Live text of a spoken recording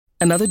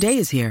Another day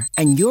is here,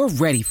 and you're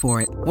ready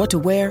for it. What to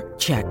wear?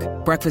 Check.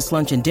 Breakfast,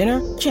 lunch, and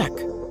dinner? Check.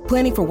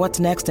 Planning for what's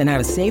next and how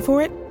to save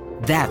for it?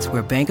 That's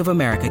where Bank of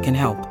America can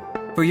help.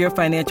 For your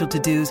financial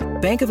to-dos,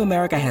 Bank of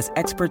America has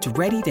experts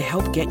ready to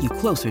help get you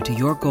closer to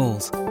your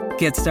goals.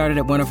 Get started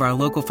at one of our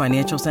local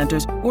financial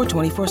centers or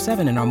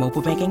 24/7 in our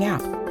mobile banking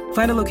app.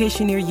 Find a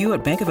location near you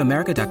at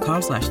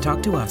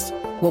bankofamerica.com/talktous.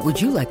 What would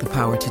you like the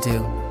power to do?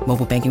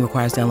 Mobile banking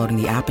requires downloading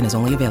the app and is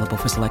only available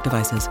for select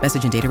devices.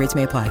 Message and data rates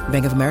may apply.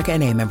 Bank of America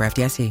N.A., member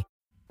FDIC.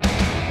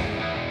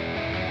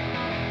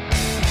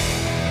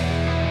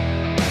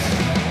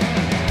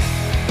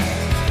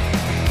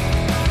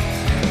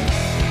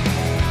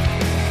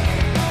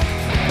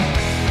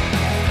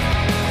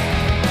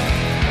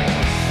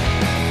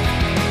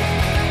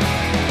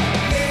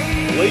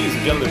 Ladies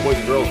and gentlemen, boys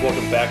and girls,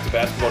 welcome back to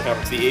Basketball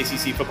Conference, the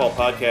ACC Football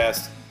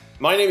Podcast.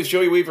 My name is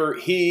Joey Weaver.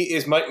 He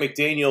is Mike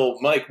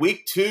McDaniel. Mike,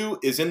 week 2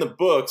 is in the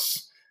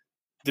books.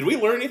 Did we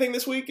learn anything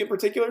this week in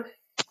particular?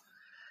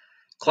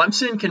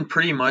 Clemson can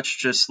pretty much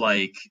just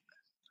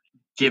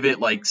give it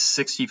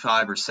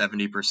 65 or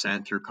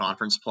 70% through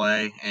conference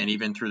play and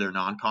even through their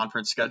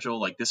non-conference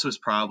schedule. This was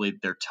probably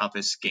their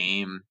toughest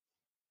game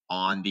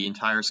on the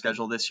entire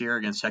schedule this year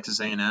against Texas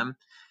A&M.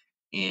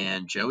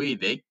 And Joey,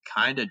 they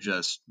kind of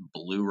just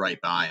blew right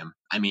by him.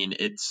 I mean,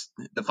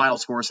 the final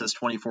score says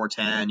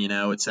 24-10.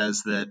 It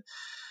says that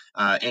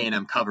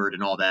A&M covered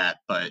and all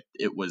that, but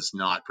it was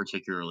not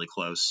particularly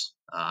close.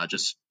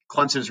 Just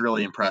Clemson's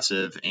really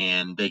impressive,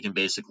 and they can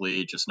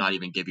basically just not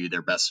even give you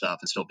their best stuff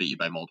and still beat you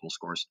by multiple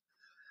scores.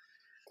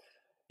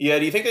 Yeah,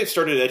 do you think they've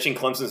started etching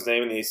Clemson's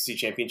name in the ACC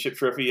Championship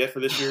trophy yet for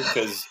this year?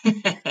 Because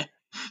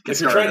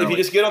if you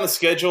just get on the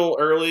schedule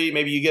early,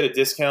 maybe you get a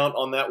discount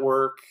on that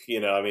work.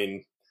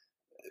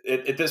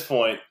 At this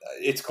point,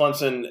 it's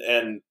Clemson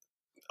and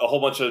a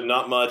whole bunch of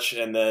not much,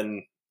 and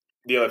then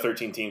the other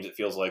 13 teams, it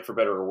feels like, for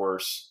better or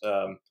worse.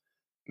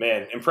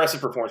 Man,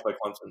 impressive performance by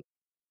Clemson.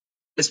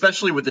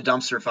 Especially with the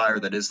dumpster fire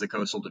that is the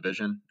Coastal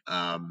Division.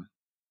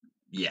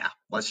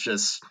 Let's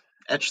just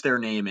etch their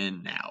name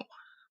in now.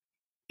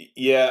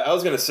 Yeah, I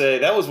was going to say,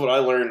 that was what I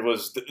learned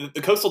was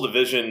the Coastal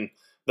Division,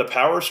 the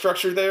power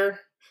structure there,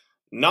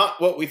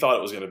 not what we thought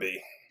it was going to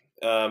be.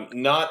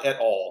 Not at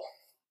all.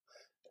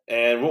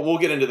 And we'll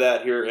get into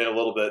that here in a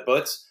little bit.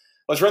 But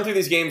let's run through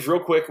these games real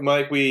quick,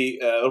 Mike.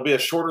 It'll be a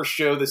shorter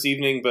show this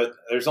evening, but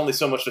there's only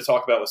so much to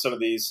talk about with some of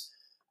these.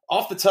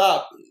 Off the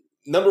top,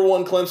 number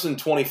 1, Clemson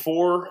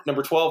 24.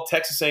 Number 12,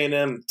 Texas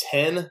A&M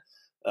 10.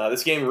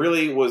 This game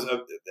really was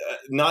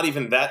not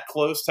even that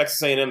close.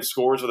 Texas A&M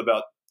scores with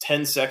about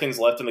 10 seconds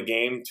left in the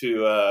game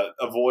to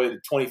avoid a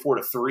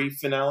 24-3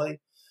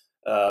 finale.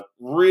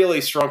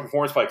 Really strong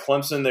performance by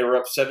Clemson. They were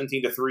up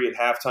 17-3 at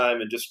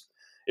halftime, and just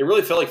it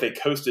really felt like they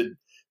coasted.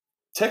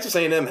 Texas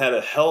A&M had a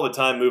hell of a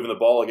time moving the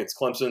ball against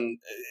Clemson.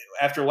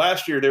 After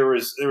last year, there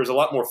was a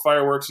lot more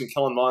fireworks, and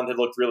Kellen Mond had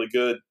looked really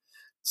good.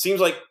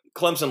 Seems like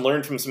Clemson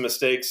learned from some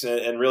mistakes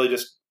and really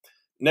just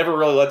never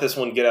really let this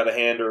one get out of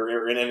hand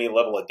or in any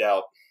level of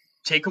doubt.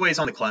 Takeaways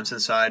on the Clemson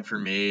side for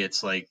me,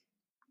 it's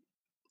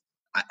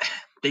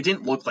they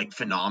didn't look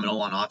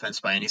phenomenal on offense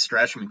by any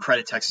stretch. I mean,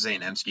 credit Texas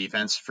A&M's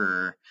defense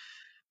for,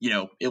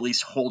 at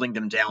least holding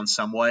them down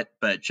somewhat.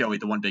 But Joey,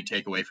 the one big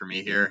takeaway for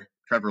me here,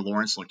 Trevor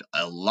Lawrence looked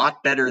a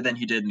lot better than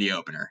he did in the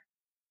opener.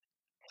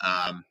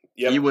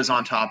 He was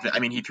on top of it. I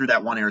mean, he threw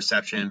that one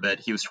interception, but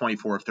he was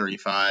 24 of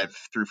 35,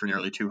 threw for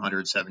nearly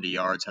 270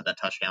 yards, had that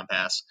touchdown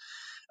pass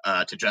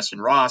to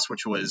Justin Ross,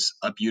 which was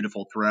a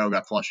beautiful throw,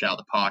 got flushed out of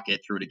the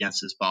pocket, threw it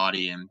against his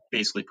body, and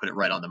basically put it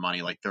right on the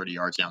money, 30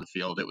 yards down the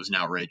field. It was an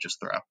outrageous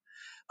throw.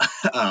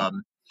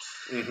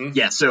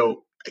 Yeah,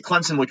 so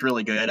Clemson looked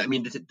really good. I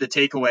mean, the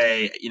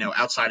takeaway,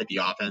 outside of the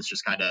offense,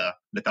 just kind of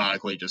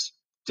methodically just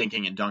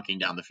dinking and dunking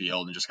down the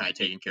field and just kind of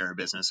taking care of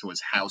business,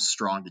 was how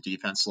strong the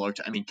defense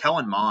looked. I mean,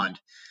 Kellen Mond,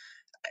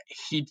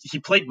 he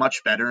played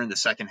much better in the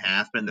second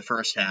half, but in the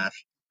first half,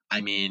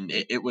 I mean,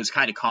 it was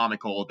kind of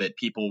comical that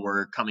people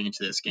were coming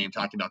into this game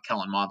talking about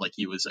Kellen Mond like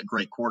he was a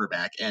great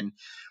quarterback. And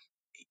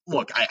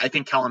look, I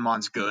think Kellen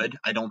Mond's good.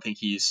 I don't think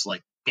he's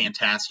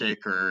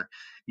fantastic or,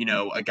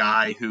 a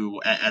guy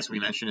who, as we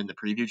mentioned in the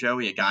preview,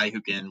 Joey, a guy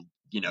who can,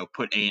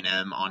 put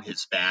A&M on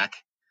his back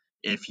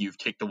if you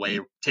take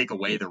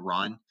away the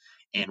run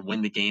and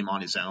win the game on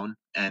his own.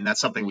 And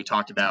that's something we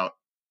talked about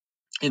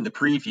in the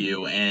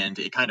preview, and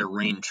it kind of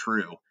reigned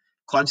true.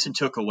 Clemson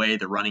took away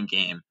the running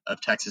game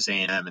of Texas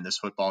A&M in this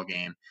football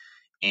game,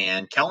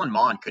 and Kellen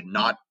Mond could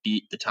not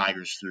beat the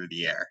Tigers through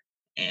the air.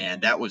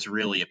 And that was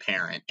really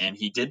apparent. And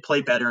he did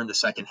play better in the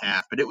second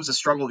half, but it was a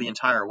struggle the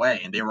entire way.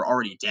 And they were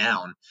already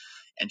down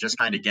and just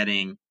kind of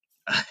getting,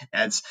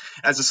 as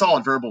a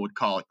solid verbal would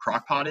call it,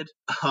 crock-potted.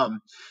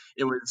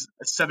 It was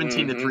a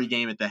 17-3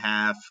 game at the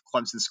half.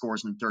 Clemson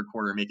scores in the third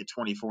quarter, make it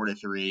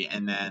 24-3.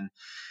 And then,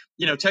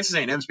 Texas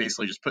A&M's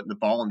basically just putting the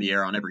ball in the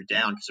air on every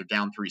down because they're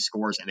down 3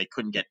 scores and they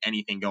couldn't get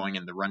anything going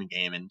in the run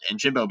game. And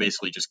Jimbo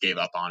basically just gave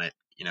up on it,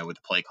 with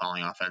the play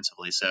calling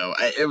offensively. So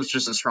it was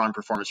just a strong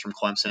performance from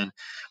Clemson.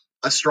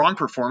 A strong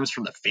performance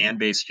from the fan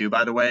base too,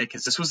 by the way,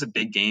 because this was a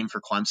big game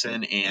for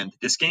Clemson. And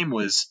this game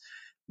was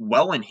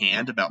well in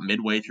hand about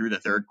midway through the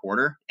third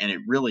quarter, and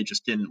it really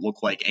just didn't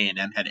look like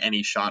A&M had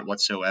any shot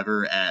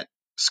whatsoever at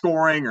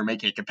scoring or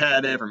making it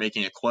competitive or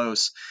making it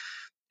close.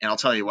 And I'll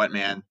tell you what,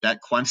 man, that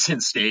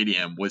Clemson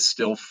Stadium was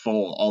still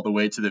full all the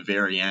way to the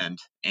very end.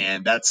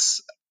 And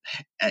that's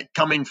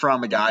coming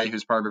from a guy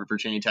who's part of a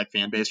Virginia Tech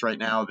fan base right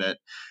now that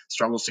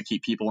struggles to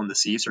keep people in the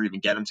seats or even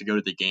get them to go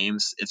to the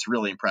games. It's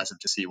really impressive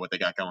to see what they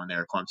got going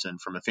there at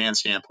Clemson from a fan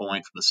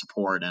standpoint, from the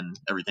support and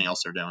everything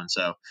else they're doing.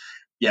 So,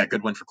 yeah,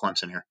 good win for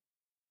Clemson here.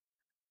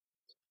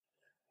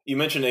 You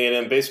mentioned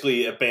A&M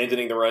basically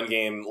abandoning the run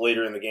game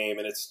later in the game,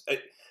 and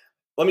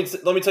let me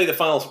tell you the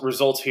final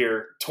results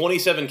here: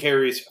 27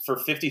 carries for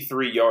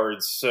 53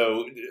 yards.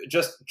 So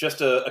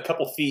just a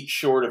couple feet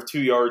short of 2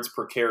 yards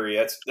per carry.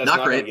 That's not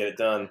going to get it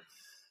done.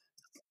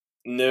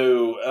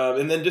 No,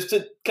 and then just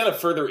to kind of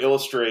further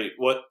illustrate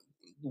what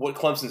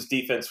Clemson's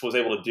defense was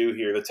able to do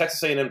here, the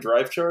Texas A&M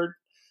drive chart: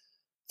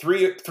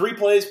 three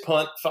plays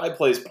punt, 5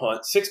 plays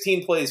punt,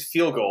 16 plays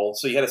field goal.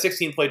 So you had a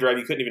 16-play drive,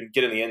 you couldn't even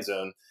get in the end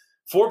zone.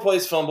 4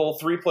 plays fumble,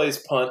 3 plays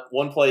punt,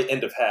 1 play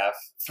end of half,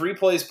 3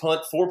 plays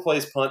punt, 4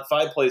 plays punt,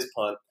 5 plays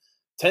punt,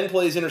 10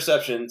 plays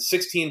interception,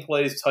 16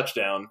 plays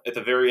touchdown at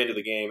the very end of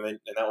the game, and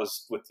that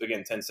was with,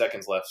 again, 10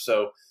 seconds left.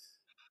 So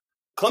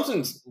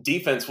Clemson's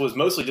defense was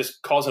mostly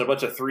just causing a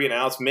bunch of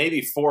 3-and-outs,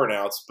 maybe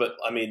 4-and-outs, but,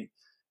 I mean,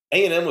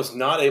 A&M was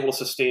not able to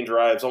sustain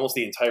drives almost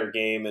the entire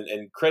game,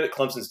 and credit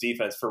Clemson's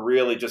defense for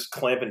really just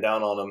clamping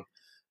down on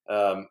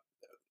them.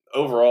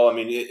 Overall, I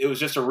mean, it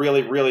was just a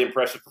really, really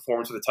impressive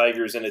performance of the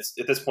Tigers, and it's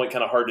at this point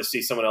kind of hard to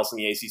see someone else in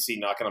the ACC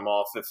knocking them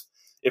off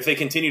if they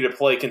continue to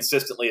play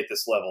consistently at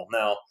this level.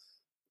 Now,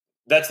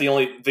 that's the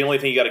only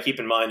thing you got to keep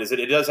in mind is that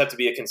it does have to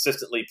be a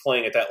consistently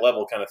playing at that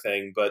level kind of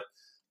thing, but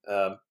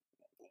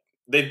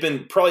they've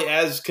been probably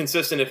as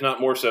consistent, if not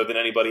more so, than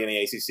anybody in the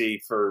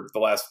ACC for the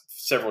last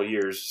several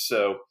years.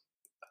 So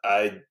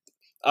I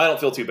don't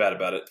feel too bad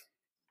about it.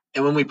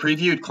 And when we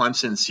previewed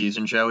Clemson's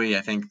season, Joey, I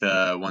think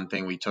the one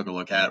thing we took a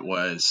look at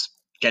was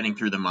getting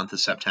through the month of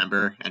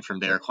September. And from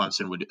there,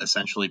 Clemson would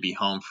essentially be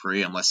home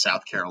free unless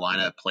South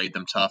Carolina played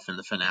them tough in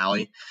the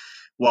finale.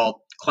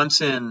 Well,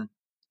 Clemson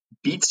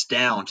beats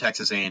down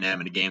Texas A&M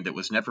in a game that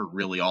was never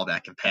really all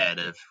that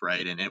competitive,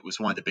 right? And it was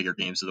one of the bigger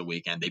games of the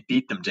weekend. They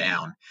beat them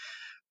down.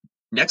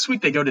 Next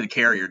week, they go to the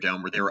Carrier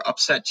Dome, where they were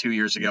upset 2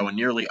 years ago and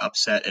nearly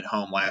upset at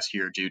home last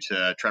year due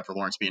to Trevor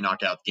Lawrence being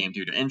knocked out of the game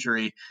due to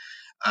injury.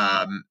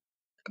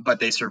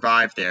 But they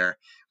survived there.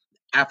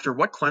 After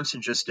what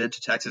Clemson just did to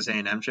Texas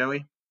A&M,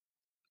 Joey,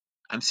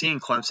 I'm seeing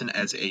Clemson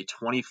as a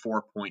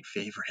 24-point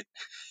favorite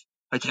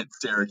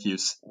against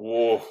Syracuse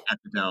at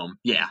the Dome.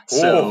 Yeah,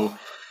 so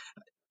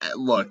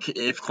look,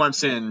 if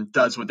Clemson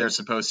does what they're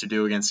supposed to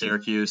do against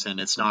Syracuse and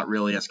it's not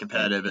really as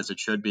competitive as it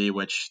should be,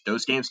 which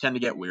those games tend to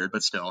get weird,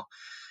 but still,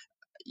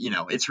 you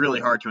know, it's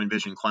really hard to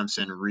envision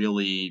Clemson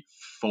really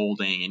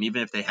folding. And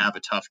even if they have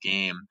a tough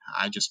game,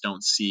 I just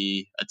don't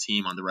see a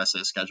team on the rest of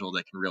the schedule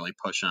that can really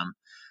push them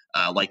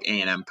like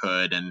A&M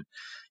could. And,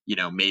 you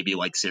know, maybe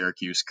like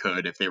Syracuse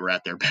could if they were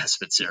at their best,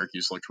 but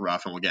Syracuse looked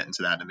rough, and we'll get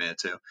into that in a minute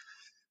too.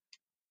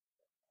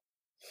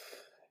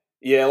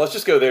 Yeah, let's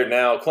just go there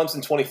now.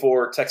 Clemson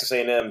 24, Texas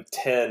A&M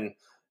 10.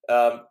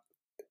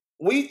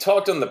 We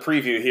talked on the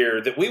preview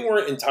here that we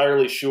weren't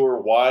entirely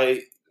sure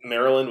why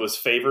Maryland was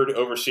favored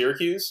over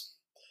Syracuse.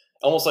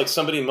 Almost like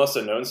somebody must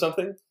have known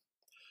something.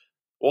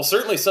 Well,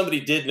 certainly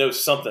somebody did know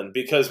something,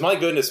 because my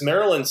goodness,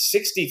 Maryland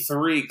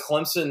 63,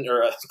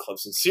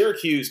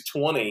 Syracuse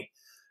 20.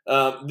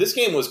 This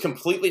game was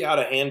completely out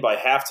of hand by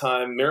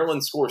halftime.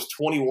 Maryland scores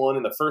 21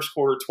 in the first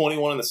quarter,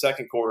 21 in the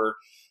second quarter.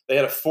 They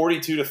had a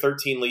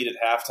 42-13 lead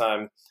at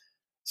halftime.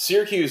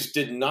 Syracuse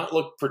did not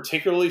look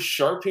particularly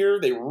sharp here.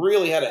 They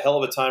really had a hell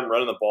of a time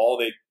running the ball.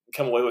 They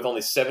come away with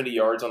only 70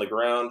 yards on the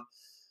ground.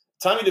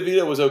 Tommy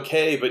DeVito was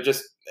okay, but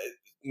just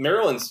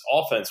Maryland's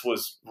offense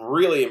was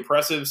really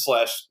impressive.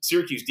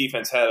 Syracuse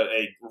defense had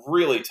a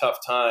really tough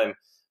time.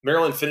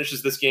 Maryland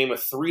finishes this game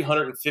with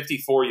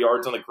 354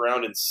 yards on the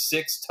ground and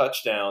 6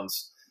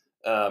 touchdowns.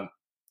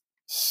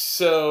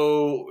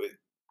 So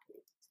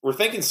we're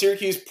thinking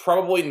Syracuse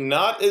probably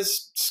not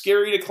as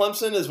scary to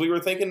Clemson as we were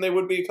thinking they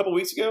would be a couple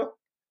weeks ago.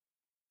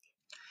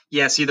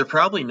 Yeah, see, they're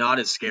probably not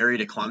as scary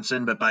to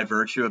Clemson, but by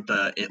virtue of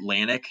the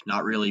Atlantic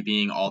not really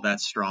being all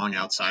that strong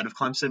outside of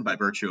Clemson, by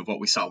virtue of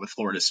what we saw with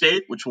Florida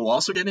State, which we'll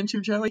also get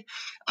into, Joey,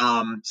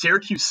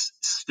 Syracuse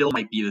still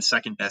might be the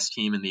second best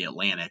team in the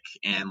Atlantic.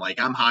 And, like,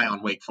 I'm high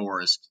on Wake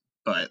Forest,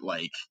 but,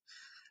 like,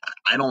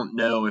 I don't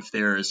know if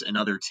there's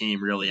another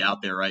team really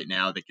out there right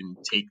now that can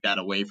take that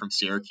away from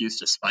Syracuse,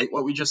 despite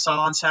what we just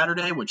saw on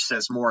Saturday, which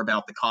says more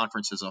about the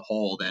conference as a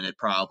whole than it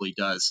probably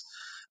does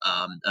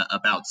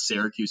about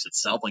Syracuse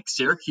itself. Like,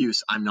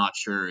 Syracuse, I'm not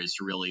sure is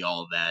really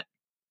all that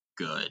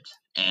good.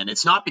 And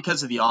it's not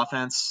because of the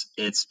offense,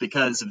 it's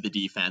because of the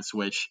defense,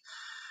 which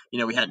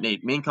We had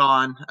Nate Mink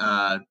on,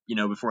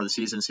 before the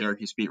season.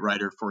 Syracuse beat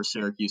writer for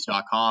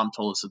Syracuse.com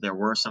told us that there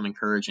were some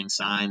encouraging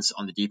signs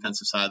on the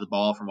defensive side of the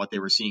ball from what they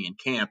were seeing in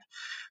camp.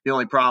 The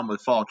only problem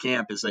with fall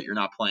camp is that you're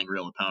not playing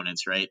real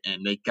opponents, right?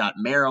 And they got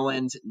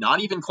Maryland,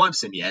 not even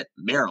Clemson yet,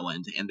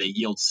 Maryland, and they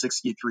yield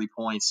 63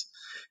 points.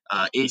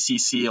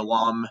 ACC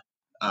alum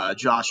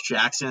Josh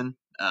Jackson,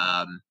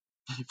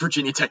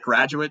 Virginia Tech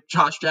graduate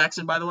Josh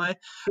Jackson, by the way,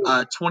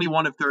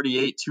 21 of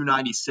 38,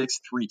 296,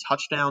 3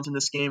 touchdowns in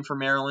this game for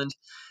Maryland.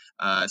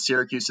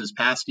 Syracuse's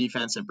pass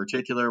defense in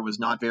particular was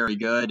not very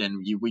good,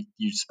 and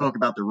you spoke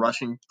about the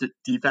rushing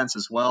defense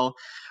as well.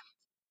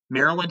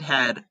 Maryland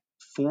had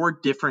 4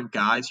 different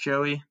guys,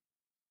 Joey,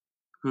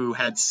 who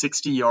had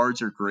 60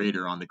 yards or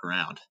greater on the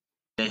ground.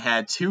 They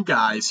had 2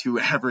 guys who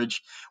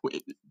averaged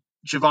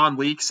Javon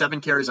Leak, 7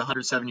 carries,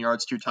 107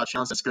 yards, 2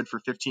 touchdowns. That's good for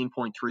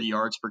 15.3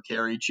 yards per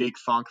carry. Jake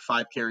Funk,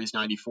 5 carries,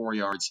 94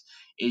 yards,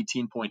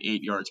 18.8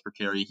 yards per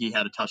carry. He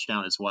had a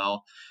touchdown as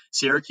well.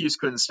 Syracuse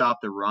couldn't stop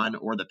the run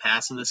or the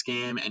pass in this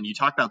game. And you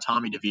talk about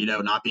Tommy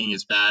DeVito not being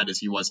as bad as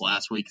he was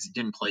last week because he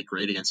didn't play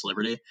great against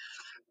Liberty.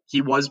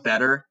 He was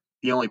better.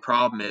 The only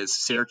problem is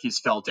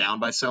Syracuse fell down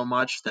by so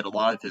much that a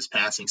lot of his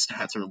passing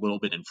stats are a little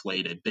bit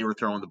inflated. They were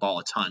throwing the ball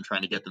a ton,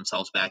 trying to get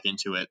themselves back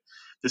into it.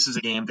 This is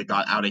a game that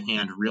got out of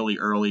hand really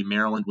early.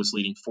 Maryland was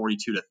leading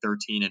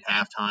 42-13 at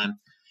halftime.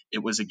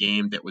 It was a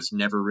game that was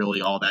never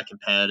really all that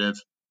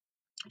competitive.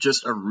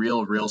 Just a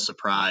real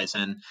surprise.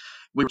 And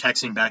we were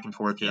texting back and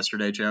forth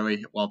yesterday,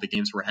 Joey, while the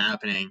games were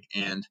happening.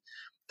 And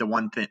the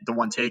one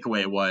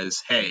takeaway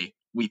was, hey,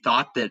 we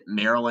thought it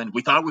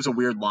was a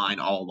weird line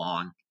all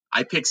along.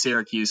 I picked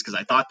Syracuse because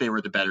I thought they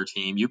were the better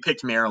team. You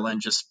picked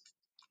Maryland, just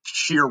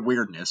sheer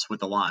weirdness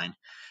with the line.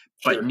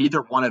 But Sure.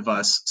 Neither one of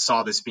us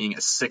saw this being a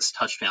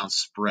 6-touchdown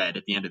spread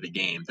at the end of the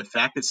game. The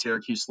fact that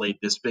Syracuse laid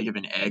this big of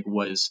an egg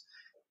was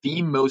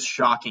the most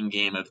shocking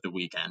game of the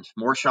weekend.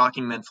 More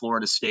shocking than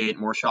Florida State,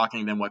 more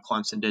shocking than what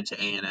Clemson did to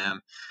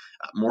A&M,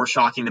 more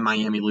shocking than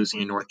Miami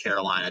losing in North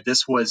Carolina.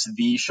 This was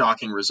the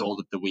shocking result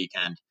of the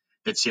weekend,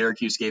 that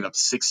Syracuse gave up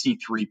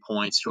 63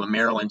 points to a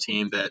Maryland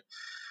team that,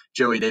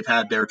 Joey, they've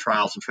had their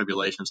trials and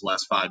tribulations the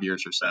last 5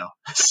 years or so.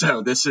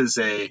 So this is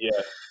a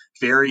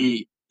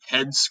very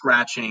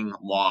head-scratching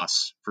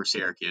loss for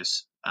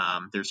Syracuse.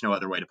 There's no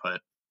other way to put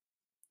it.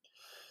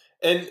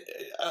 And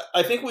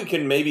I think we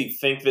can maybe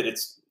think that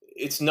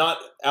it's not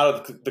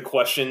out of the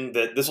question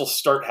that this will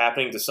start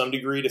happening to some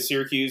degree to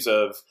Syracuse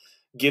of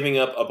giving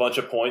up a bunch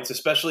of points,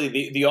 especially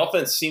the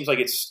offense seems like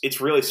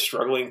it's really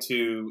struggling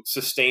to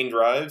sustain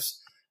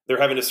drives. They're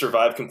having to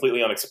survive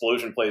completely on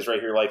explosion plays right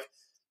here. Like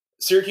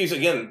Syracuse,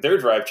 again, their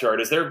drive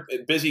chart is they're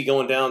busy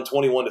going down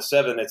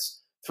 21-7.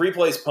 It's 3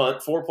 plays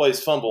punt, 4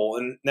 plays fumble,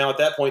 and now at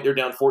that point they're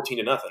down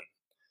 14-0.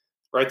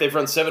 Right? They've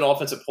run 7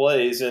 offensive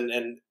plays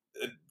and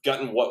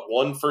gotten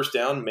 1 first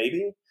down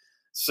maybe.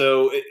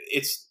 So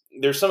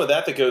there's some of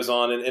that goes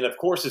on, and of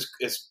course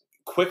as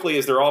quickly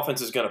as their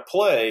offense is going to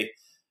play,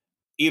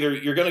 either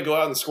you're going to go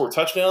out and score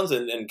touchdowns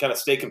and kind of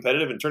stay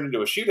competitive and turn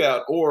into a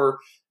shootout, or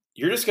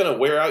you're just going to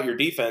wear out your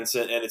defense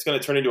and it's going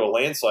to turn into a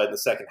landslide in the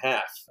second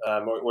half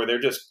where they're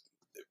just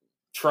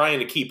trying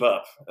to keep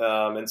up.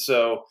 And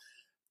so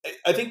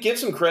I think give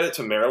some credit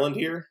to Maryland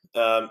here.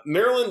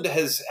 Maryland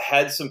has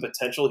had some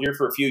potential here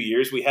for a few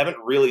years. We haven't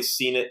really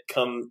seen it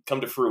come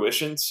to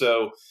fruition.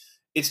 So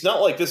it's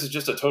not like this is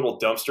just a total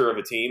dumpster of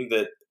a team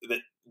that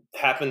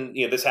happened.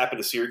 This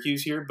happened to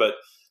Syracuse here, but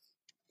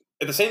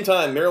at the same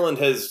time, Maryland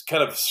has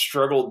kind of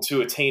struggled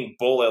to attain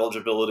bowl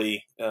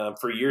eligibility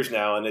for years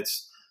now, and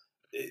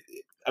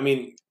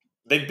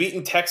they've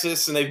beaten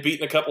Texas and they've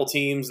beaten a couple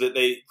teams that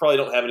they probably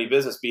don't have any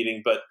business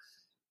beating, but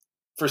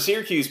for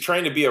Syracuse,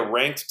 trying to be a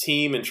ranked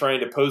team and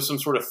trying to pose some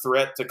sort of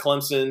threat to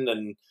Clemson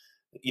and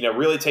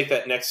really take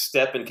that next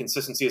step in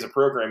consistency as a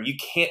program, you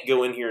can't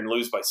go in here and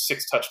lose by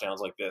 6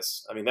 touchdowns like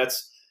this. I mean,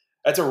 that's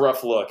a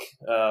rough look.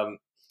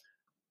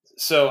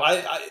 So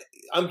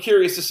I'm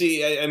curious to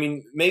see. I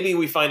mean, maybe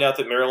we find out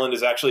that Maryland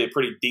is actually a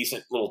pretty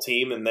decent little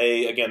team, and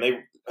they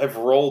have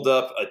rolled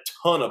up a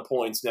ton of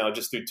points now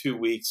just through 2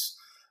 weeks.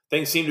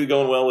 Things seem to be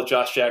going well with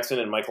Josh Jackson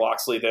and Mike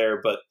Locksley there,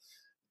 but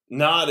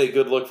not a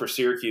good look for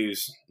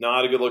Syracuse.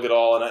 Not a good look at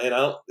all. And I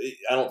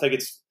don't think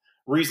it's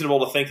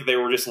reasonable to think that they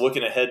were just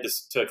looking ahead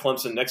to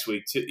Clemson next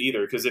week either.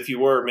 Because if you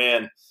were,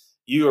 man,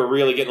 you are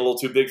really getting a little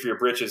too big for your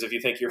britches if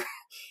you think you're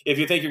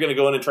going to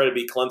go in and try to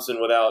beat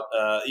Clemson without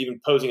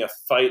even posing a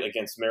fight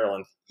against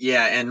Maryland.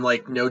 Yeah, and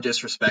no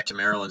disrespect to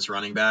Maryland's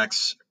running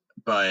backs,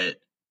 but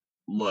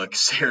look,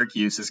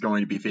 Syracuse is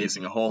going to be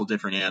facing a whole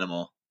different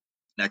animal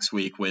next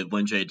week with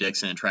Lynn J.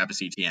 Dixon and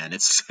Travis Etienne.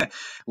 It's a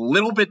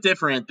little bit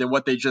different than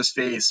what they just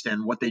faced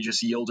and what they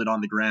just yielded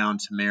on the ground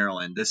to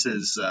Maryland. This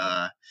is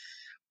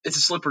it's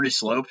a slippery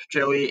slope,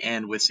 Joey,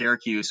 and with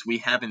Syracuse, we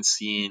haven't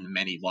seen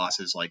many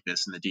losses like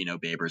this in the Dino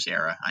Babers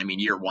era. I mean,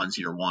 year one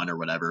or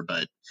whatever,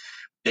 but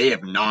they're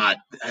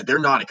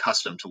not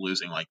accustomed to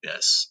losing like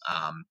this.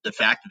 The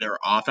fact that their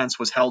offense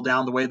was held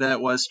down the way that it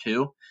was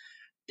too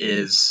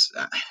is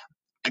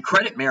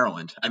credit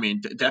Maryland. I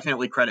mean,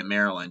 definitely credit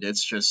Maryland.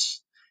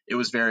 It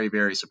was very,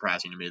 very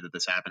surprising to me that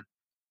this happened.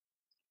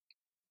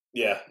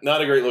 Yeah,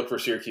 not a great look for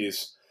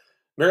Syracuse.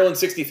 Maryland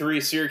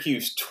 63,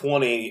 Syracuse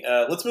 20.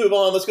 Let's move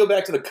on. Let's go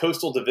back to the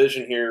Coastal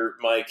Division here,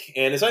 Mike.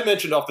 And as I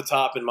mentioned off the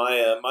top in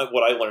my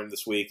what I learned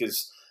this week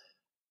is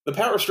the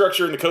power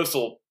structure in the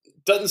Coastal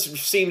doesn't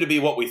seem to be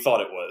what we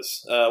thought it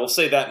was. We'll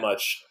say that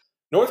much.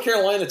 North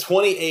Carolina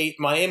 28,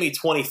 Miami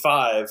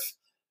 25.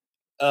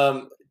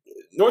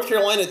 North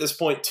Carolina at this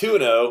point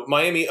 2-0,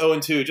 Miami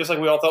 0-2, just like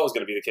we all thought was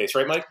going to be the case,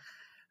 right, Mike?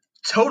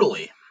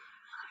 Totally.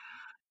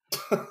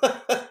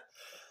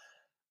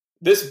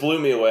 This blew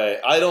me away.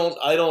 I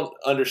don't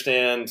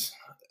understand.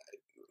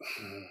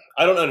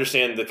 I don't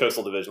understand the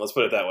Coastal Division. Let's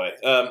put it that way.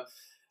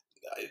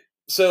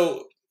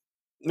 So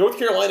North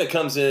Carolina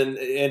comes in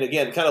and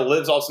again kind of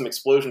lives off some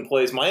explosion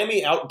plays.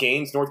 Miami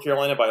outgains North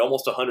Carolina by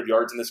almost 100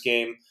 yards in this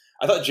game.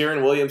 I thought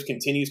Jaron Williams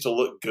continues to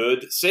look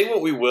good. Say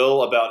what we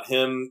will about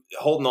him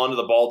holding on to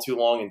the ball too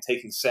long and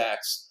taking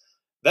sacks.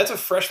 That's a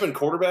freshman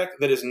quarterback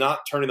that is not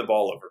turning the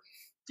ball over.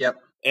 Yep.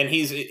 And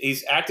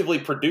he's actively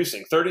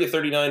producing 30 of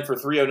 39 for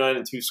 309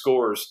 and 2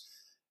 scores.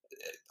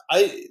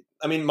 I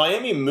mean,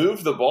 Miami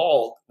moved the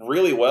ball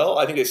really well.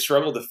 I think they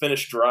struggled to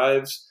finish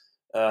drives,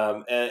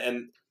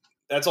 and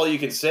that's all you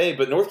can say.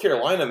 But North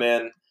Carolina,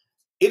 man,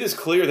 it is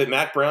clear that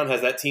Mac Brown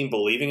has that team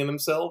believing in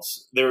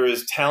themselves. There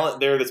is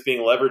talent there that's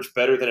being leveraged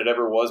better than it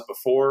ever was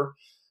before.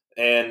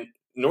 And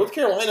North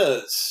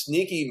Carolina,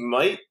 sneaky,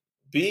 might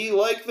be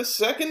like the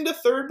second to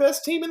third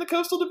best team in the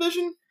Coastal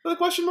Division, with a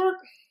question mark.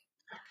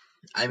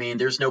 I mean,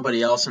 there's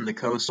nobody else in the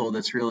Coastal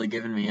that's really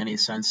given me any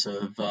sense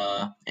of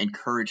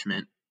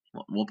encouragement.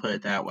 We'll put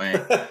it that way.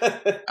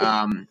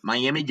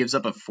 Miami gives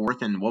up a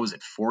fourth and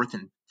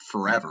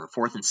forever,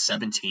 4th and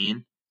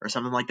 17 or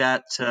something like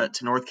that to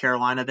North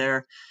Carolina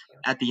there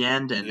at the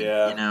end. And,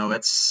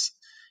 that's,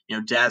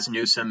 Daz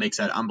Newsome makes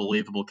that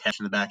unbelievable catch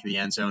in the back of the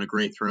end zone. A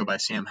great throw by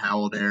Sam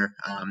Howell there.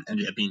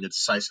 Ended up being the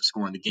decisive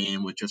score in the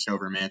game with just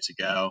over a minute to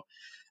go.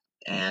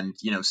 And,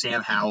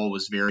 Sam Howell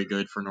was very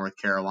good for North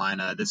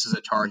Carolina. This is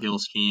a Tar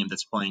Heels team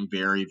that's playing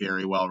very,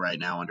 very well right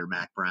now under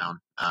Mac Brown.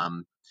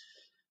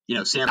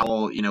 Sam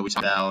Howell, we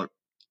talk about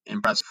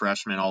impressive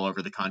freshmen all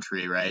over the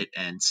country, right?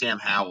 And Sam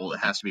Howell, it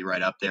has to be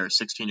right up there.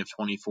 16 of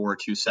 24,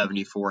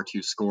 274,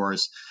 2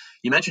 scores.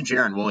 You mentioned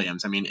Jaron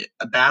Williams. I mean,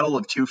 a battle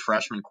of 2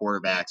 freshman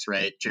quarterbacks,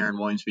 right? Jaron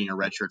Williams being a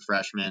redshirt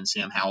freshman,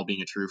 Sam Howell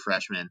being a true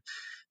freshman.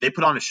 They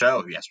put on a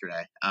show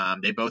yesterday.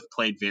 They both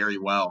played very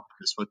well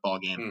this football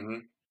game. Mm-hmm.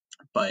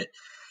 But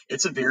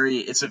it's a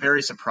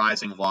very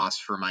surprising loss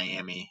for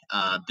Miami.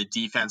 The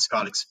defense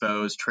got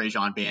exposed.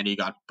 Trajan Bandy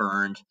got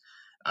burned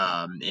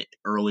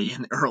early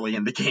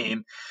in the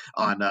game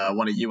on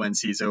one of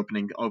UNC's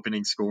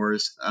opening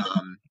scores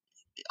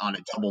on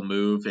a double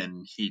move,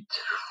 and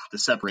the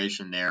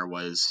separation there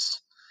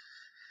was,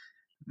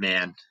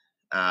 man.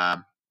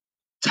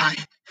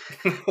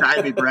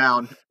 Tyree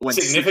Brown went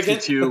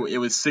significant. 62. It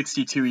was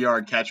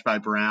 62-yard catch by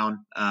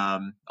Brown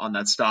on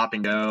that stop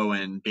and go,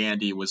 and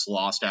Bandy was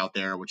lost out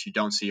there, which you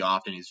don't see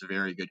often. He's a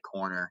very good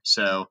corner.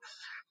 So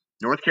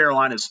North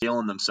Carolina is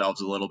feeling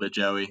themselves a little bit,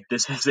 Joey.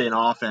 This is an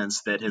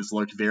offense that has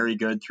looked very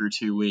good through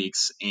 2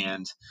 weeks,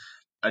 and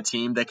a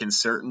team that can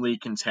certainly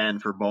contend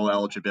for bowl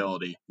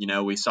eligibility.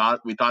 We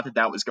thought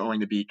that was going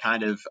to be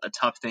kind of a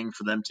tough thing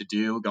for them to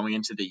do going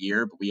into the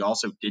year, but we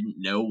also didn't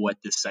know what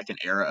the second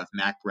era of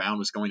Mac Brown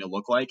was going to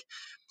look like.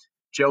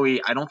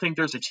 Joey, I don't think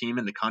there's a team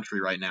in the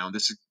country right now.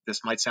 This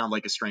might sound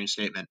like a strange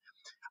statement.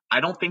 I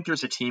don't think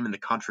there's a team in the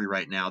country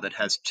right now that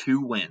has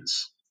 2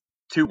 wins,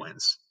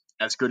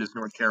 as good as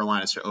North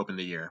Carolina's to open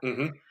the year.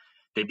 Mm-hmm.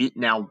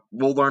 Now,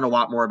 we'll learn a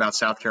lot more about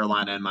South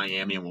Carolina and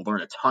Miami, and we'll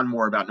learn a ton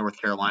more about North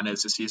Carolina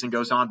as the season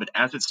goes on. But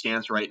as it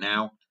stands right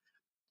now,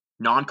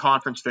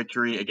 non-conference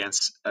victory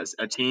against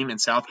a team in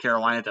South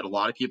Carolina that a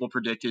lot of people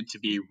predicted to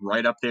be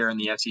right up there in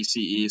the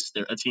SEC East.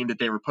 They're a team that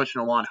they were pushing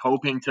along,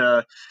 hoping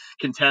to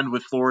contend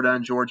with Florida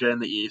and Georgia in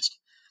the East.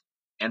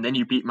 And then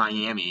you beat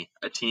Miami,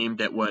 a team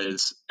that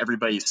was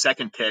everybody's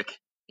second pick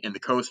in the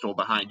Coastal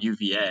behind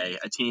UVA,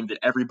 a team that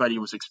everybody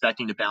was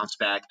expecting to bounce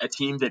back, a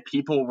team that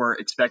people were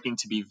expecting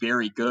to be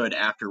very good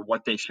after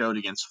what they showed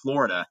against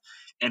Florida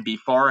and be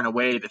far and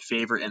away the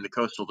favorite in the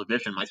Coastal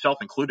Division, myself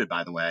included,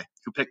 by the way,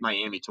 who picked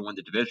Miami to win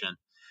the division.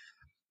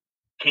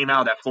 Came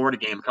out of that Florida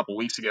game a couple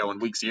weeks ago in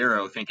week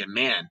 0 thinking,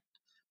 man,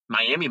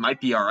 Miami might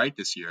be all right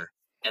this year.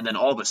 And then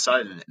all of a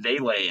sudden they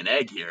lay an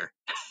egg here.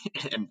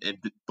 and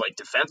like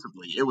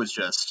defensively, it was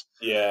just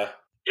 –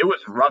 it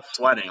was rough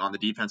sledding on the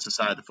defensive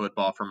side of the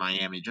football for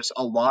Miami. Just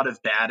a lot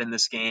of bad in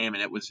this game,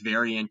 and it was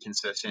very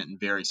inconsistent and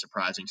very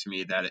surprising to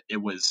me that it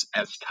was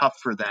as tough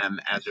for them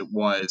as it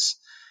was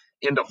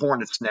in the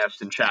Hornets'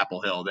 nest in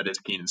Chapel Hill that is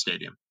Kenan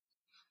Stadium.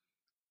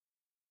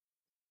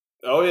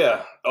 Oh,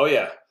 yeah.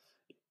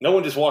 No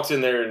one just walks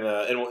in there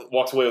and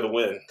walks away with a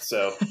win.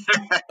 So,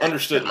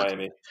 understood,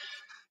 Miami.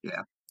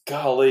 Yeah.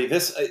 Golly,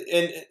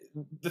 and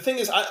the thing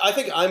is, I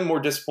think I'm more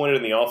disappointed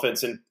in the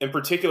offense, and in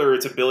particular,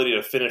 its ability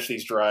to finish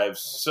these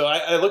drives. So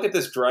I look at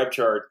this drive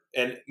chart,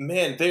 and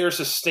man, they are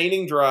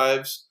sustaining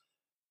drives,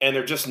 and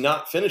they're just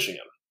not finishing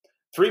them.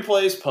 3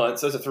 plays,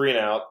 punts, that's a 3 and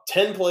out.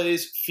 10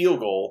 plays, field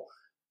goal.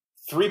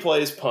 3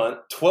 plays, punt.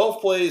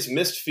 12 plays,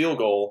 missed field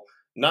goal.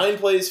 9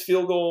 plays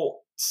field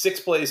goal, 6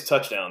 plays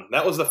touchdown.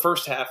 That was the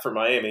first half for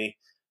Miami.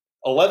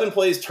 11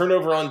 plays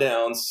turnover on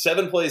downs,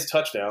 7 plays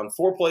touchdown,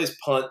 4 plays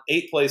punt,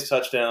 8 plays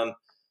touchdown,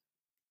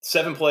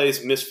 7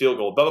 plays missed field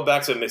goal. Bubba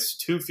Baxa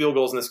missed 2 field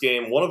goals in this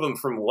game, one of them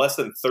from less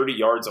than 30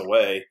 yards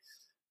away.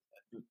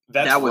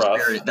 That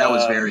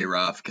was very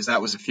rough because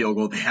that was a field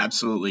goal they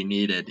absolutely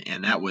needed,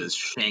 and that was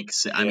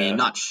Shank's. I mean,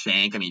 not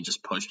Shank. I mean,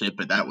 just pushed it,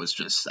 but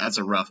that's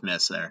a rough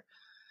miss there.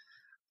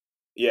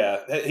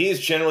 Yeah, he's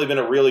generally been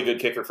a really good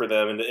kicker for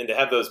them, and to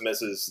have those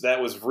misses,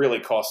 that was really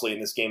costly in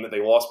this game that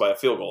they lost by a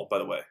field goal, by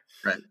the way.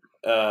 Right.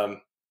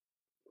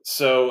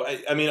 So,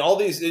 I mean, all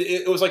these,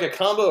 it was like a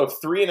combo of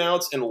 3 and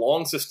outs and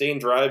long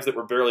sustained drives that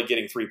were barely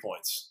getting 3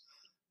 points.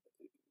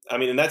 I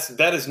mean, and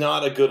that is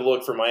not a good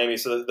look for Miami.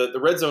 So the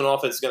red zone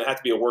offense is going to have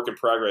to be a work in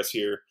progress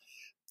here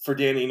for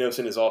Dan Enos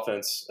and his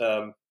offense.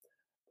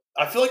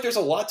 I feel like there's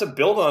a lot to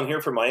build on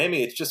here for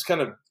Miami. It's just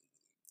kind of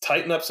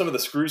tighten up some of the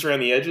screws around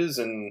the edges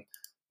and,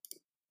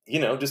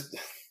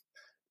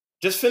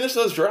 just finish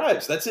those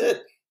drives. That's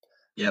it.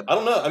 Yep. I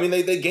don't know. I mean,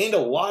 they gained a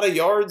lot of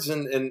yards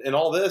and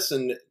all this.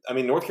 And, I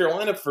mean, North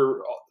Carolina,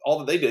 for all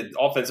that they did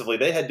offensively,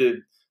 they had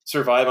to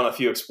survive on a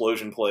few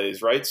explosion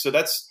plays, right? So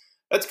that's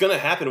going to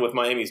happen with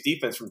Miami's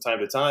defense from time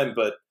to time.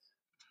 But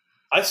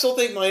I still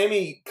think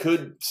Miami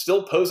could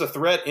still pose a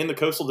threat in the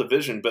Coastal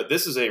Division. But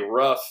this is a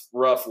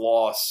rough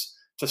loss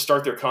to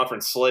start their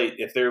conference slate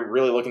if they're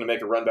really looking to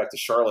make a run back to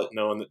Charlotte,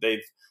 knowing that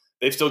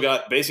they've still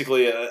got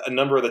basically a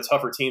number of the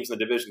tougher teams in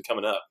the division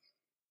coming up.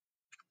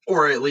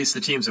 Or at least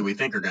the teams that we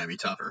think are going to be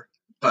tougher.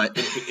 But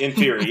in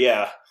theory,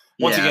 yeah.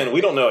 Once again,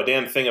 we don't know a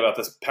damn thing about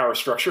this power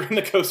structure in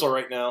the Coastal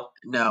right now.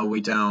 No, we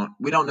don't.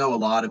 We don't know a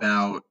lot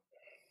about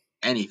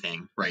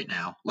anything right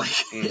now. Like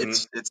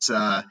it's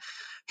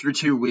through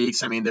 2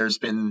 weeks. I mean, there's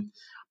been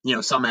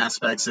some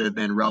aspects that have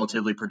been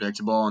relatively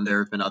predictable, and there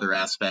have been other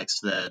aspects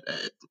that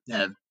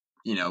have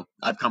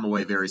I've come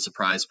away very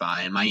surprised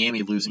by. And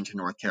Miami losing to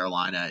North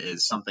Carolina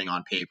is something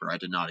on paper I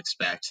did not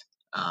expect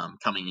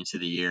coming into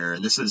the year.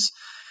 And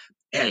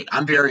hey,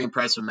 I'm very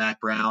impressed with Mack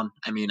Brown.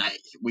 I mean,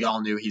 we all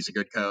knew he's a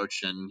good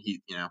coach, and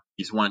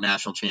he's won a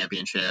national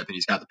championship, and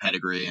he's got the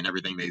pedigree and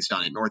everything that he's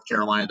done at North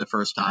Carolina the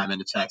first time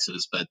into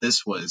Texas. But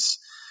this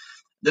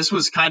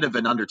was kind of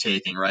an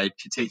undertaking, right?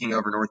 Taking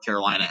over North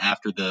Carolina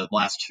after the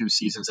last 2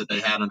 seasons that they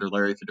had under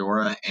Larry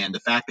Fedora, and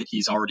the fact that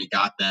he's already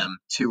got them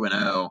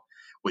 2-0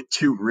 with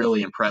 2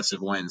 really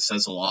impressive wins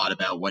says a lot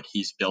about what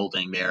he's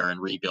building there and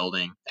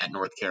rebuilding at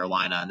North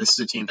Carolina. And this is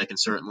a team that can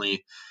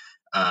certainly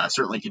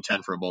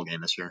contend for a bowl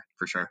game this year,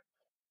 for sure.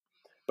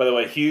 By the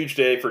way, huge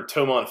day for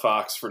Tomon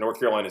Fox for North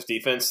Carolina's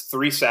defense.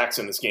 3 sacks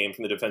in this game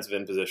from the defensive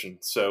end position.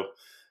 So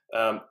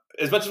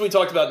as much as we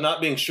talked about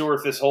not being sure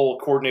if this whole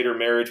coordinator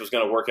marriage was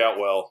going to work out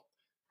well,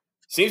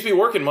 seems to be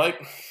working,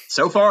 Mike.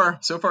 So far,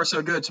 so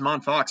good.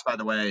 Tomon Fox, by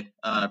the way,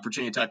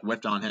 Virginia Tech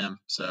whipped on him,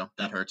 so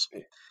that hurts.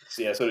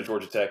 Yeah, so did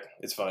Georgia Tech.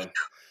 It's fine.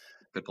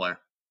 Good player.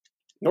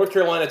 North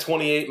Carolina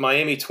 28,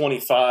 Miami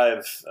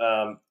 25.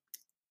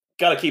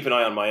 Got to keep an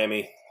eye on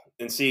Miami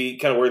and see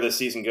kind of where this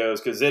season goes,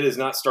 because it has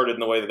not started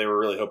in the way that they were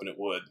really hoping it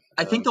would.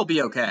 I think they'll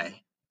be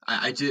okay.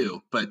 I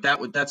do, but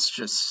that's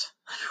just,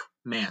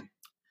 man.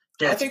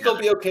 I think they'll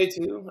be okay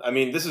too. I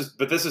mean, this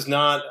is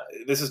not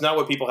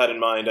what people had in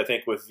mind, I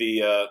think, with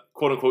the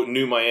quote unquote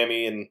new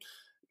Miami and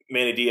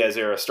Manny Diaz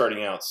era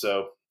starting out.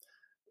 So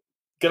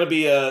going to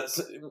be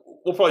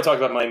we'll probably talk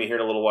about Miami here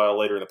in a little while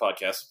later in the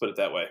podcast, put it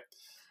that way.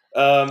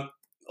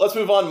 Let's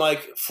move on,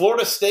 Mike.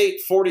 Florida State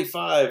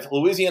 45,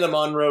 Louisiana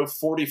Monroe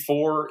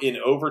 44 in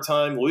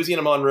overtime.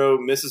 Louisiana Monroe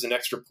misses an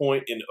extra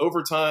point in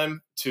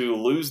overtime to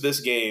lose this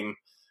game.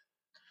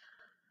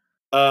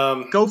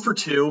 Go for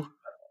 2.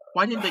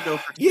 Why didn't they go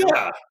for 2?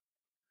 Yeah.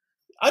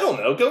 I don't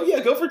know.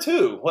 Go for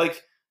 2.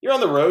 Like, you're on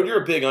the road.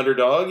 You're a big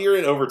underdog. You're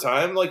in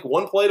overtime. Like,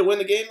 1 play to win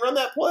the game. Run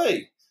that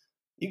play.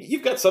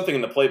 You've got something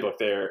in the playbook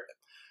there.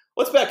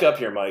 Let's back up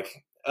here,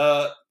 Mike.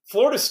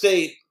 Florida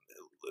State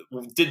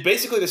did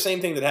basically the same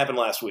thing that happened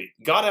last week.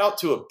 Got out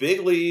to a big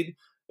lead.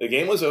 The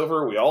game was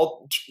over. We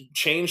all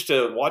changed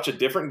to watch a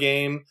different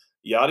game,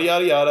 yada,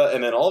 yada, yada.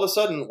 And then all of a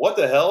sudden, what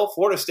the hell?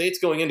 Florida State's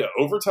going into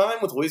overtime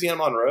with Louisiana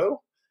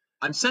Monroe?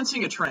 I'm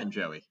sensing a trend,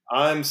 Joey.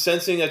 I'm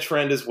sensing a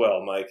trend as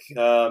well, Mike.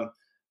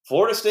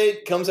 Florida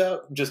State comes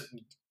out just,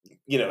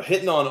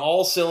 hitting on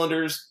all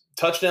cylinders.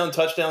 Touchdown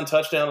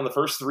on the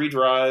first 3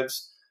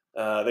 drives.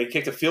 They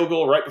kicked a field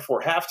goal right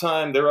before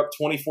halftime. They're up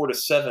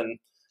 24-7.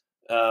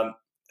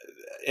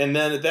 And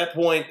then at that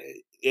point,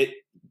 it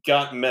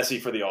got messy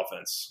for the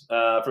offense.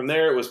 From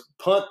there, it was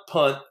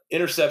punt,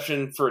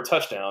 interception for a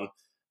touchdown,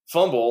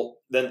 fumble,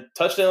 then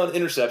touchdown,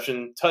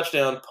 interception,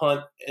 touchdown,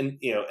 punt, and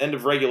end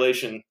of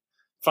regulation,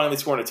 finally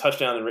scoring a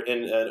touchdown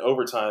in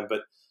overtime.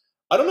 But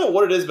I don't know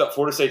what it is about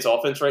Florida State's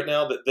offense right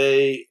now that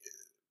they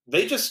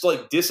just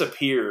like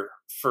disappear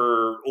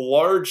for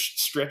large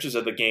stretches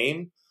of the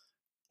game,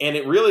 and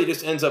it really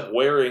just ends up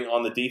wearing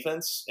on the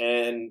defense.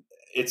 And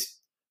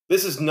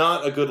this is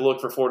not a good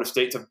look for Florida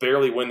State to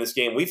barely win this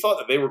game. We thought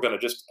that they were going to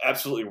just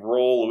absolutely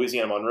roll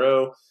Louisiana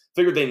Monroe.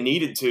 Figured they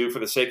needed to for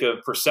the sake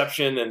of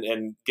perception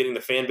and getting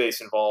the fan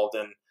base involved.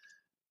 And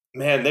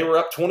man, they were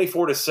up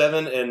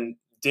 24-7 and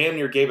damn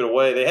near gave it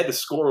away. They had to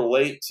score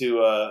late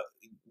to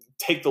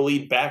take the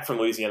lead back from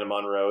Louisiana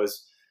Monroe.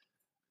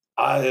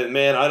 I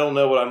don't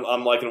know what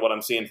I'm liking what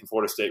I'm seeing from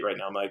Florida State right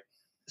now, Mike.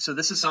 So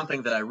this is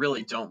something that I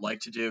really don't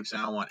like to do because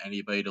I don't want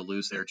anybody to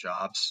lose their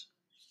jobs.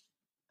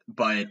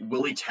 But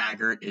Willie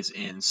Taggart is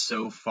in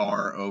so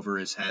far over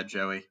his head,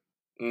 Joey.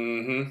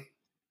 Mm-hmm.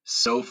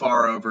 So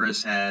far over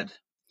his head.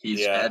 He's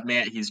dead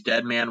man. He's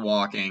dead man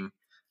walking.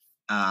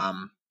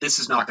 This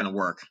is not going to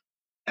work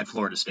at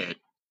Florida State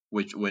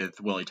with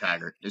Willie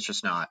Taggart. It's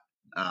just not.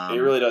 It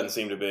really doesn't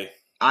seem to be.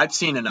 I've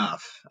seen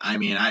enough. I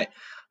mean,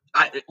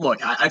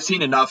 I've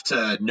seen enough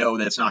to know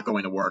that it's not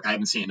going to work. I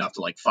haven't seen enough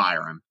to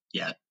fire him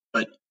yet,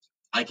 but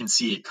I can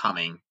see it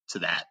coming to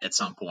that at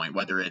some point,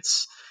 whether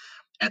it's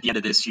at the end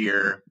of this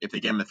year, if they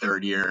give him a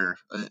third year,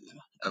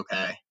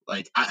 okay.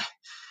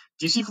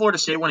 Do you see Florida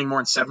State winning more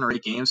than 7 or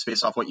 8 games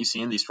based off what you see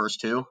in these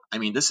first 2? I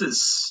mean, it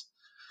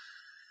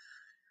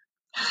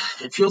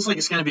feels like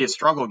it's going to be a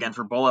struggle again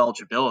for bowl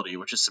eligibility,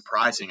 which is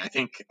surprising. I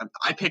think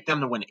I picked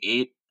them to win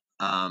 8.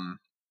 I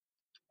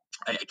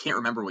can't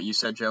remember what you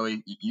said,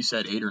 Joey. You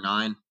said 8 or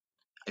 9,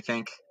 I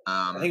think.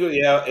 I think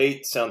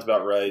 8 sounds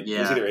about right. Yeah.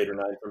 It was either 8 or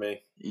 9 for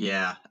me.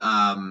 Yeah.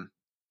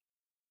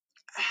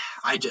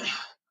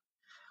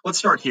 Let's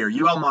start here.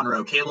 UL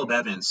Monroe, Caleb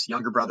Evans,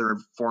 younger brother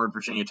of former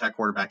Virginia Tech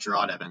quarterback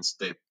Gerard Evans.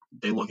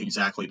 They look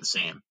exactly the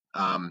same,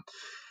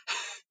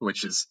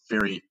 which is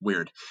very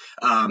weird.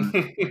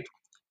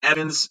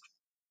 Evans,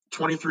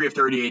 23 of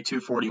 38,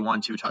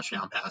 241, 2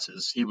 touchdown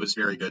passes. He was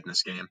very good in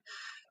this game.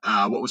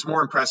 What was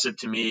more impressive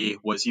to me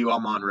was UL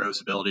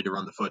Monroe's ability to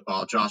run the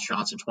football. Josh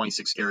Johnson,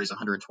 26 carries,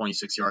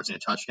 126 yards and a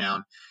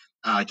touchdown.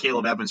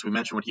 Caleb Evans, we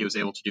mentioned what he was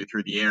able to do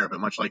through the air,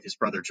 but much like his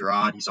brother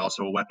Gerard, he's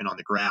also a weapon on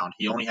the ground.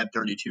 He only had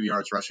 32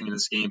 yards rushing in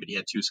this game, but he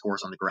had 2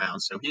 scores on the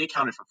ground. So he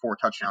accounted for 4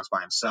 touchdowns by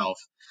himself.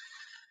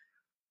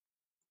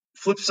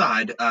 Flip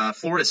side,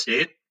 Florida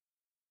State.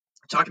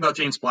 Talked about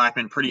James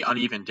Blackman, pretty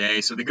uneven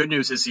day. So the good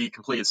news is he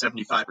completed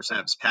 75%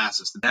 of his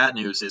passes. The bad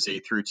news is he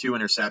threw 2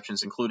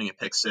 interceptions, including a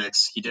pick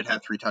 6. He did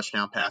have 3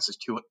 touchdown passes,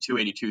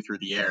 282 through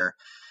the air.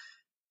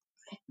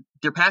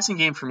 Their passing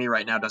game for me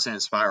right now doesn't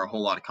inspire a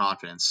whole lot of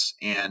confidence.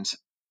 And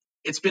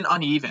it's been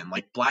uneven.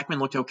 Blackman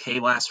looked okay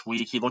last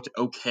week. He looked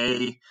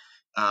okay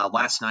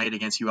last night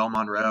against UL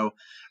Monroe.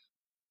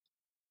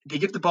 They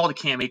give the ball to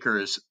Cam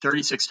Akers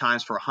 36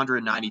 times for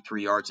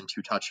 193 yards and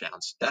 2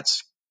 touchdowns.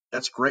 That's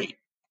great.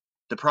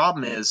 The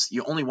problem is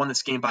you only won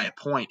this game by a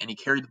point, and he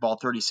carried the ball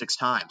 36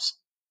 times.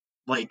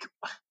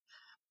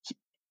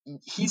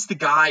 He's the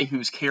guy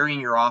who's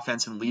carrying your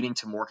offense and leading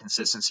to more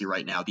consistency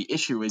right now. The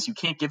issue is you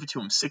can't give it to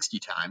him 60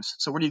 times.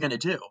 So what are you going to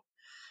do?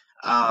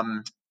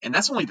 And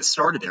that's only the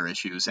start of their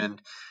issues.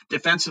 And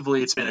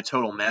defensively, it's been a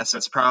total mess.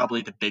 That's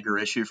probably the bigger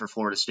issue for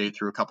Florida State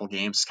through a couple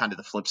games. It's kind of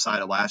the flip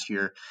side of last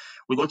year.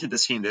 We looked at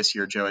this team this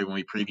year, Joey, when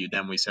we previewed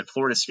them. We said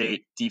Florida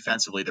State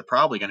defensively, they're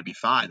probably going to be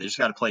fine. They just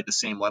got to play at the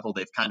same level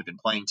they've kind of been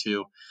playing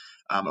to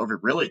over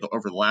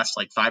the last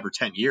 5 or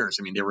 10 years.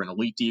 I mean, they were an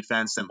elite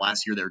defense. Then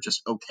last year they were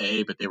just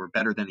okay, but they were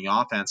better than the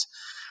offense.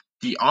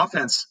 The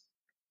offense,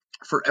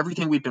 for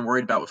everything we've been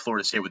worried about with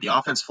Florida State, with the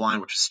offensive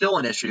line, which is still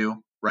an issue,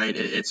 right?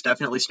 It's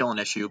definitely still an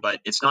issue, but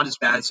it's not as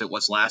bad as it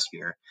was last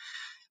year.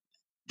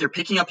 They're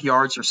picking up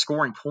yards or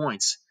scoring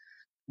points.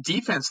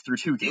 Defense through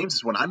 2 games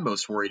is what I'm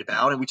most worried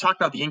about. And we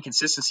talked about the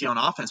inconsistency on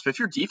offense, but if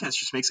your defense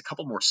just makes a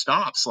couple more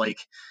stops,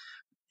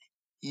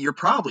 you're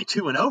probably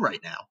 2-0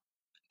 right now.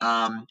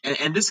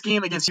 And this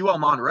game against UL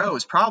Monroe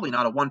is probably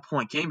not a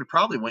 1-point game. You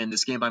probably win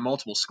this game by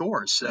multiple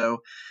scores.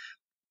 So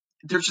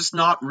there's just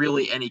not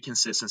really any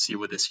consistency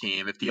with this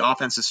team. If the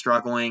offense is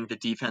struggling, the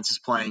defense is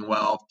playing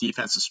well.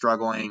 Defense is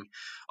struggling,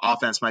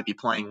 offense might be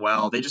playing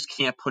well. They just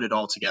can't put it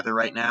all together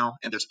right now.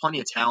 And there's plenty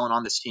of talent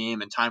on this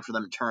team and time for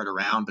them to turn it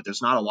around, but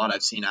there's not a lot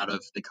I've seen out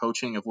of the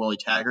coaching of Willie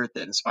Taggart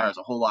that inspires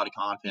a whole lot of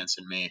confidence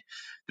in me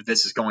that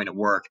this is going to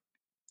work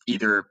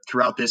either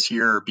throughout this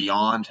year or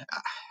beyond.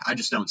 I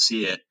just don't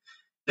see it.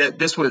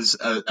 This was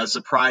a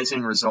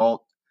surprising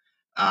result.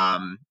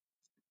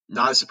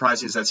 Not as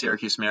surprising as that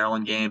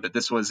Syracuse-Maryland game, but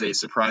this was a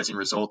surprising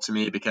result to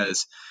me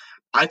because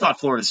I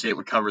thought Florida State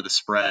would cover the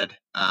spread.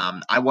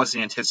 I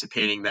wasn't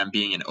anticipating them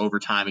being in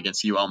overtime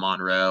against UL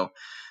Monroe.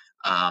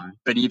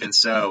 But even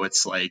so,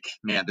 it's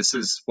man, this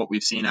is what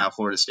we've seen out of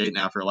Florida State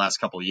now for the last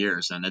couple of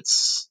years, and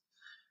it's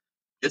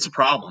a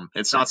problem.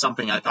 It's not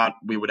something I thought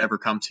we would ever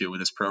come to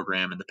with this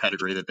program and the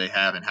pedigree that they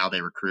have and how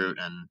they recruit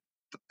and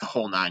the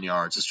whole 9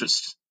 yards.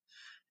 It's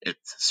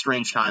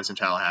strange times in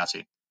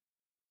Tallahassee.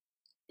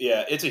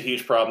 Yeah, it's a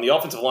huge problem. The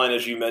offensive line,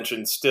 as you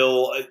mentioned,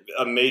 still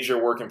a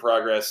major work in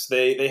progress.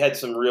 They had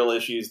some real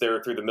issues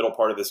there through the middle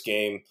part of this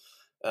game.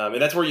 And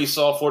that's where you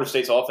saw Florida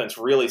State's offense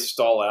really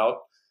stall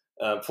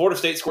out. Florida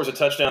State scores a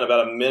touchdown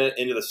about a minute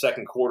into the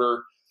second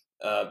quarter.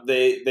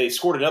 They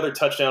scored another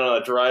touchdown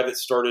on a drive that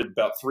started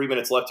about 3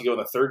 minutes left to go in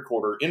the third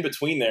quarter. In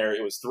between there,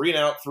 it was 3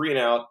 and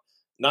out,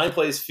 9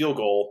 plays field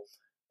goal,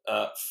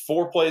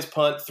 4 plays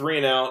punt, 3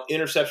 and out,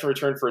 interception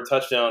return for a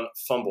touchdown,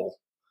 fumble.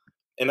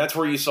 And that's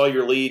where you saw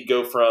your lead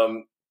go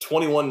from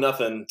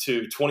 21-0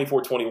 to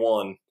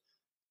 24-21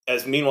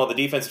 as meanwhile the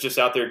defense is just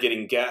out there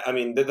getting I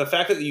mean, the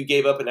fact that you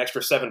gave up an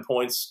extra 7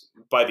 points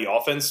by the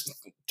offense,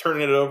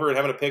 turning it over and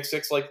having a pick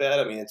six like that,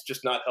 I mean, it's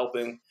just not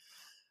helping.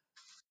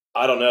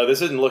 I don't know.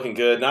 This isn't looking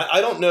good. And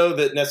I don't know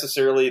that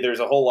necessarily there's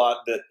a whole lot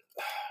that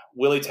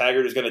Willie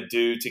Taggart is going to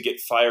do to get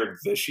fired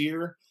this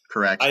year.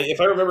 Correct. If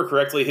I remember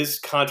correctly, his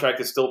contract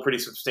is still pretty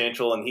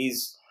substantial, and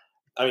he's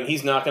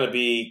not going to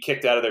be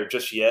kicked out of there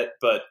just yet.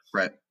 But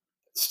right.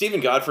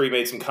 Stephen Godfrey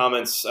made some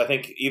comments, I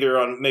think either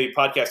on maybe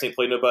Podcast Ain't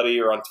Played Nobody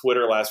or on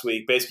Twitter last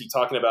week, basically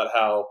talking about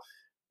how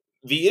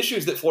the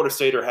issues that Florida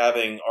State are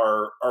having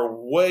are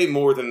way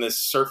more than this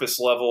surface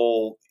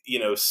level,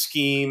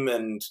 scheme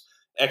and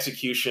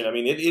execution. I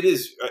mean, it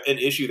is an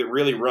issue that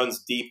really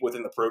runs deep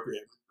within the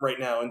program right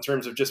now in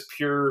terms of just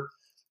pure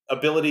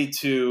ability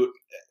to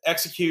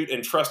execute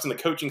and trust in the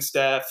coaching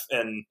staff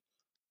and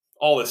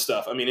all this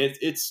stuff. I mean,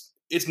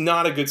 it's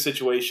not a good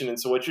situation. And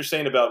so what you're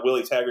saying about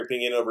Willie Taggart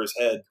being in over his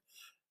head,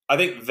 I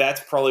think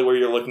that's probably where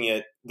you're looking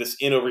at this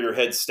in over your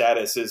head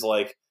status is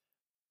like,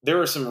 there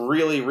are some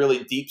really,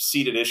 really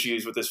deep-seated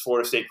issues with this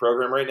Florida State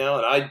program right now,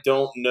 and I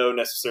don't know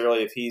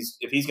necessarily if he's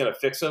going to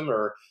fix them,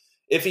 or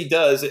if he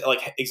does,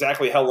 like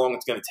exactly how long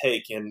it's going to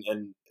take,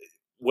 and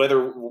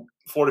whether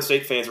Florida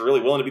State fans are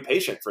really willing to be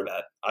patient for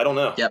that. I don't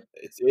know. Yep.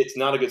 It's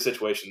not a good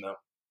situation though.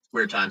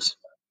 Weird times.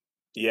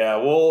 Yeah.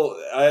 Well,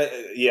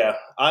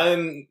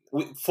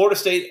 Florida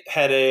State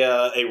had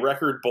a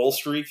record bowl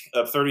streak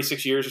of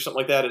 36 years or something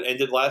like that. It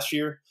ended last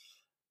year.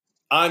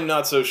 I'm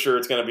not so sure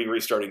it's going to be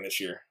restarting this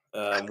year.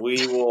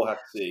 We will have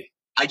to see.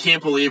 I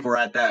can't believe we're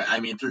at that. I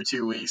mean, through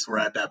 2 weeks, we're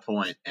at that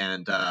point.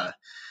 And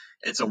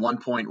it's a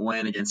 1-point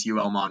win against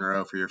UL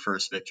Monroe for your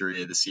first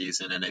victory of the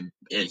season, and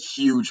a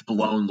huge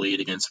blown lead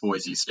against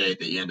Boise State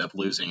that you end up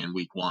losing in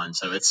week 1.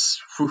 So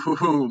it's,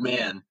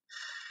 man,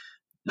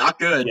 not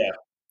good. Yeah.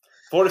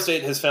 Florida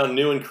State has found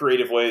new and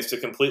creative ways to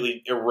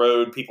completely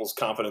erode people's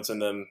confidence in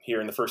them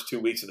here in the first 2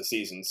 weeks of the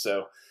season.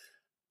 So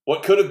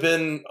what could have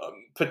been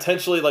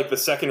potentially like the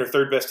second or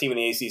third best team in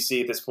the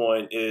ACC at this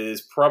point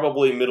is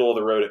probably middle of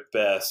the road at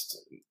best,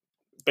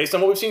 based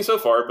on what we've seen so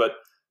far. But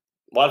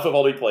a lot of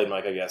football to be played,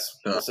 Mike, I guess.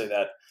 We'll say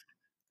that.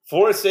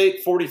 Florida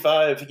State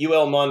 45,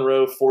 UL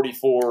Monroe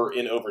 44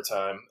 in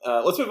overtime.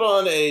 Let's move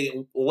on. A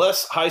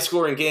less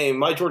high-scoring game.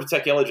 My Georgia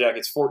Tech Yellow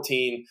Jackets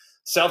 14,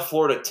 South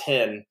Florida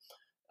 10.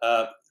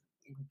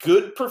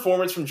 Good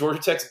performance from Georgia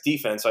Tech's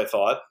defense, I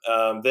thought.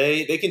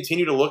 They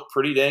continue to look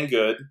pretty dang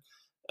good.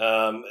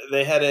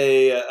 They had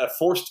a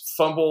forced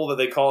fumble that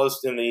they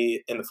caused in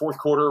the fourth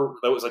quarter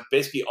that was like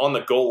basically on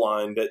the goal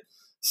line that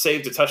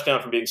saved a touchdown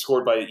from being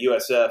scored by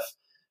USF.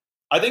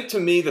 I think to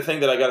me, the thing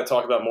that I got to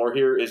talk about more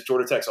here is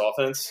Georgia Tech's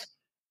offense.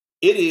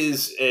 It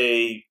is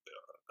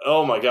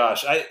oh my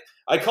gosh.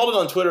 I called it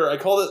on Twitter. I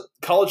called it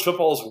college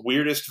football's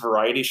weirdest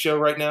variety show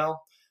right now.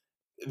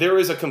 There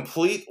is a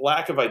complete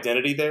lack of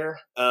identity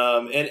there.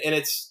 And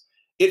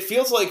it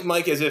feels like,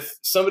 Mike, as if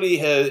somebody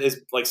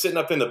is like sitting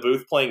up in the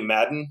booth playing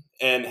Madden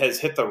and has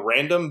hit the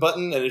random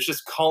button and it's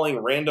just calling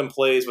random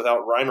plays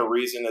without rhyme or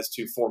reason as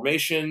to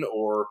formation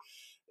or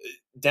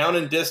down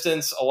and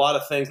distance, a lot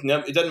of things.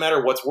 It doesn't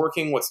matter what's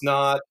working, what's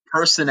not.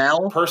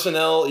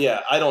 Personnel,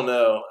 yeah, I don't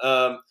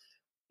know.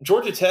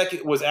 Georgia Tech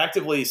was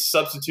actively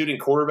substituting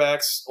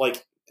quarterbacks,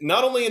 like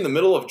not only in the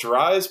middle of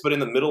drives, but in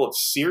the middle of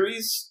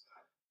series.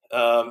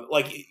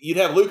 Like you'd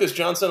have Lucas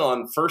Johnson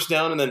on first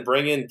down and then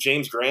bring in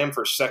James Graham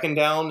for second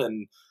down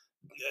and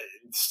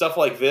stuff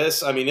like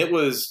this. I mean, it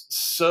was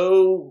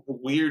so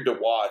weird to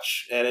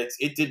watch, and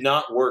it did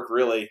not work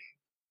really.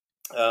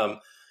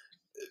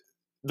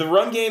 The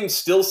run game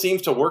still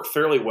seems to work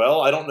fairly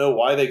well. I don't know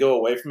why they go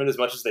away from it as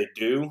much as they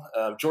do.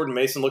 Jordan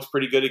Mason looks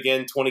pretty good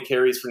again, 20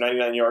 carries for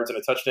 99 yards and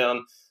a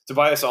touchdown.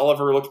 Tobias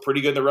Oliver looked pretty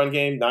good in the run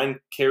game, 9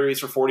 carries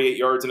for 48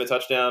 yards and a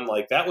touchdown.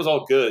 Like, that was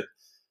all good.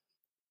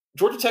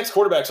 Georgia Tech's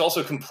quarterbacks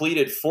also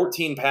completed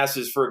 14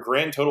 passes for a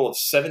grand total of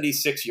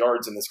 76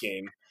 yards in this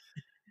game.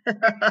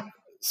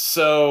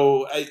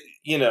 So,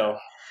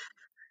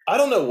 I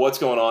don't know what's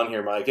going on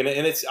here, Mike, and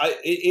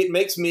it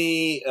makes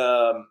me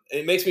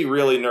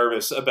really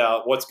nervous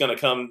about what's going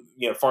to come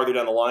farther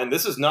down the line.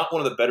 This is not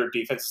one of the better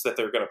defenses that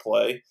they're going to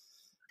play,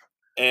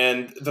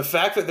 and the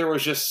fact that there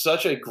was just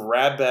such a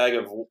grab bag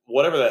of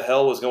whatever the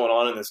hell was going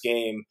on in this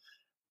game,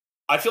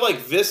 I feel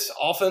like this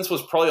offense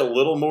was probably a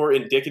little more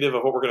indicative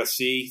of what we're going to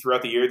see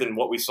throughout the year than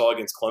what we saw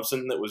against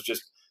Clemson. That was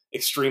just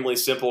extremely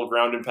simple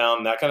ground and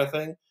pound, that kind of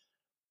thing.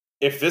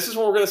 If this is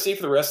what we're going to see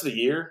for the rest of the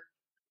year,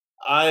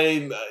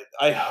 I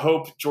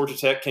hope Georgia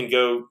Tech can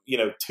go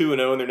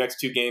 2-0 in their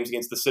next 2 games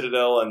against the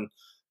Citadel and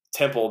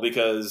Temple,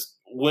 because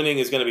winning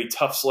is going to be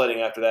tough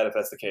sledding after that if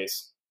that's the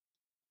case.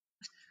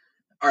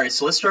 All right,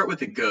 so let's start with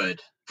the good.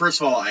 First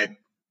of all, I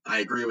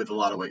agree with a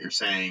lot of what you're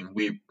saying.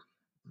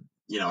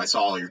 I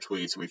saw all your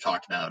tweets we've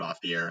talked about off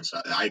the air, and so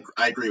I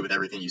agree with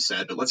everything you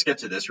said. But let's get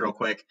to this real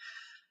quick.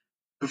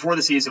 Before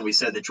the season, we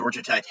said that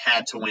Georgia Tech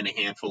had to win a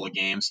handful of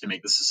games to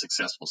make this a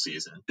successful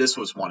season. This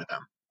was one of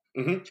them.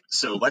 Mm-hmm.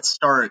 So let's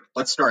start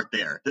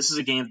there. This is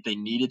a game that they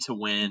needed to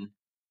win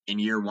in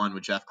year 1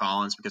 with Jeff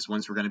Collins, because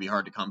wins were going to be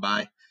hard to come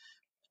by.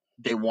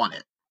 They won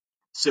it.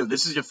 So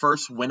this is your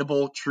first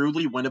winnable,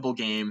 truly winnable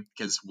game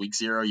because week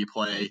 0 you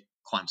play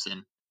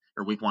Clemson,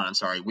 or week 1, I'm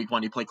sorry. Week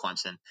 1 you play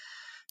Clemson.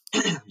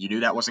 You knew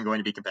that wasn't going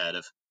to be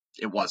competitive.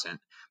 It wasn't.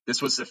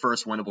 This was the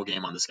first winnable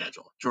game on the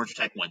schedule. Georgia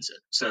Tech wins it.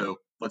 So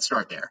let's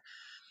start there.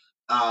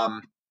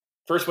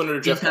 First win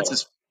under Jeff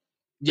Collins.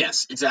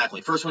 Yes,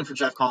 exactly. First win for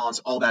Jeff Collins.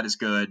 All that is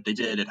good. They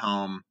did it at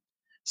home.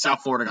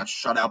 South Florida got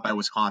shut out by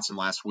Wisconsin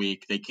last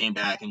week. They came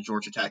back and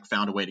Georgia Tech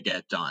found a way to get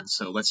it done.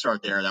 So let's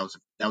start there.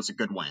 That was a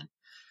good win.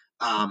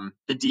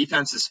 The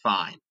defense is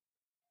fine.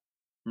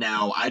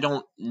 Now, I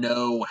don't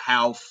know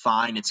how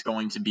fine it's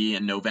going to be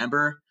in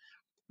November,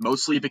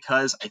 mostly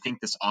because I think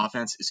this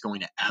offense is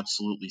going to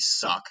absolutely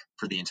suck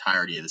for the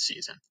entirety of the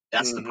season.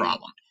 That's the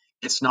problem.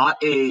 It's not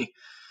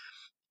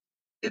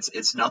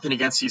it's nothing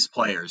against these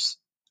players.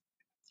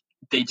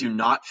 They do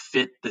not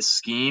fit the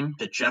scheme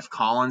that Jeff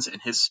Collins and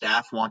his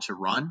staff want to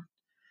run,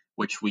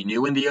 which we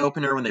knew in the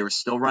opener when they were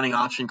still running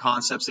option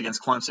concepts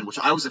against Clemson, which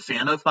I was a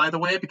fan of, by the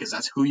way, because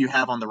that's who you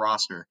have on the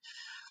roster.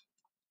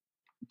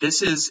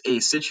 This is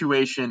a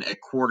situation at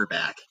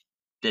quarterback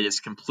that is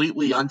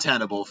completely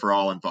untenable for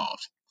all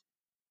involved.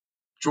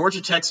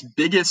 Georgia Tech's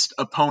biggest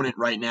opponent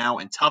right now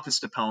and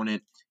toughest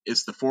opponent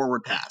is the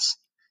forward pass.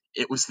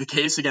 It was the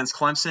case against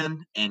Clemson,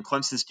 and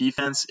Clemson's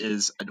defense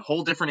is a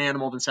whole different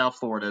animal than South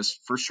Florida's,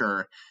 for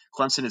sure.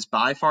 Clemson is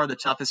by far the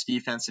toughest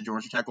defense that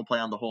Georgia Tech will play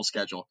on the whole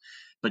schedule.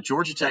 But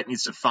Georgia Tech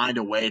needs to find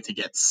a way to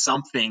get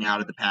something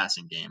out of the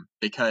passing game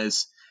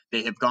because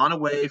they have gone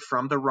away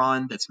from the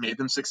run that's made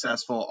them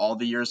successful all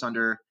the years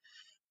under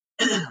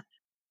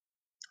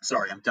 –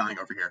 sorry, I'm dying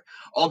over here.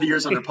 All the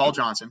years under Paul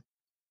Johnson.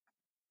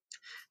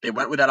 They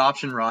went with that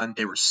option run.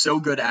 They were so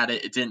good at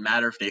it, it didn't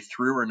matter if they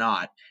threw or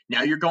not.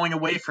 Now you're going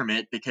away from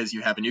it because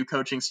you have a new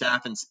coaching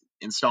staff and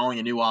installing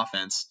a new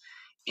offense,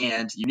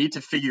 and you need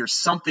to figure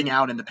something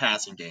out in the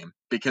passing game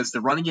because the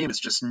running game is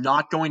just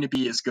not going to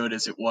be as good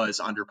as it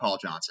was under Paul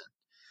Johnson.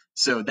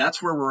 So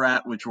that's where we're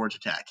at with Georgia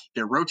Tech.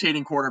 They're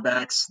rotating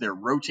quarterbacks. They're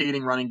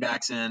rotating running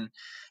backs in.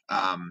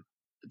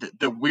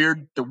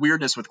 The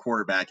weirdness with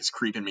quarterback is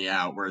creeping me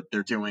out where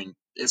they're doing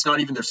 – it's not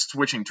even they're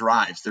switching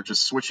drives. They're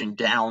just switching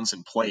downs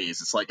and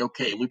plays. It's like,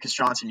 okay, Lucas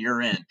Johnson,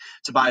 you're in.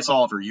 Tobias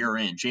Oliver, you're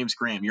in. James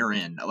Graham, you're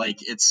in. Like,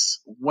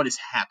 it's what is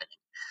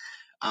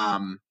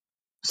happening.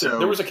 So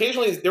there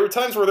were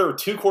times where there were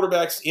two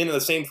quarterbacks in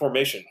the same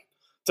formation.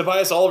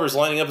 Tobias Oliver's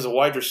lining up as a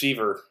wide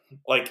receiver.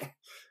 Like,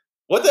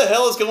 what the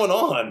hell is going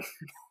on?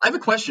 I have a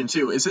question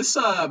too. Is this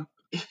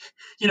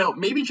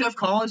maybe Jeff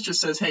Collins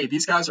just says, hey,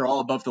 these guys are all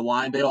above the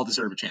line. They all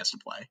deserve a chance to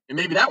play. And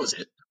maybe that was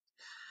it.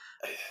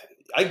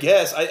 I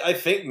guess. I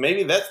think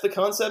maybe that's the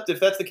concept. If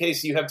that's the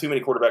case, you have too many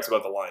quarterbacks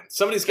above the line.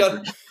 Somebody's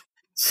got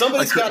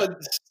to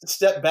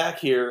step back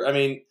here. I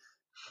mean,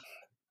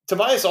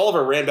 Tobias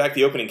Oliver ran back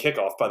the opening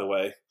kickoff, by the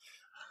way.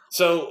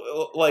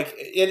 So, like,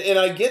 and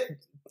I get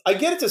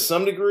it to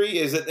some degree,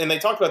 is that, and they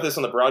talked about this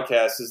on the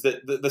broadcast, is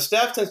that the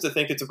staff tends to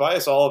think that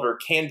Tobias Oliver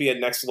can be a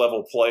next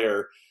level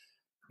player,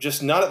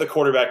 just not at the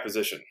quarterback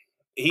position.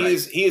 He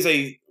is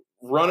a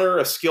runner,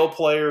 a skill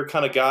player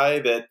kind of guy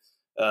that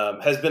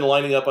has been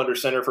lining up under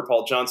center for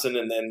Paul Johnson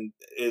and then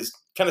is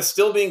kind of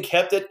still being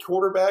kept at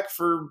quarterback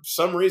for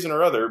some reason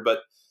or other. But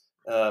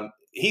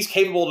he's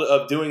capable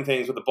of doing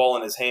things with the ball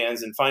in his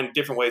hands and find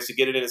different ways to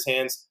get it in his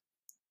hands.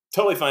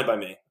 Totally fine by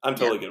me. I'm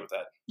totally good with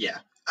that. Yeah.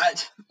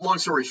 Long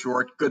story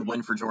short, good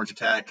win for Georgia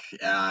Tech.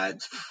 I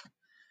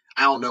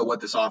don't know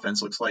what this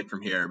offense looks like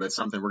from here, but it's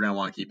something we're going to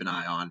want to keep an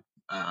eye on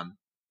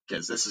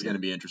because this is going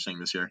to be interesting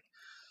this year.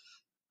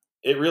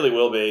 It really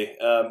will be.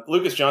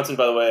 Lucas Johnson,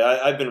 by the way,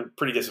 I've been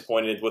pretty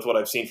disappointed with what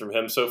I've seen from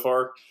him so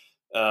far.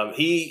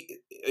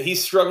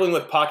 He's struggling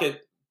with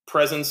pocket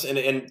presence,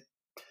 and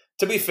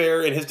to be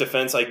fair, in his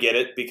defense, I get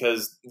it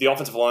because the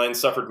offensive line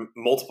suffered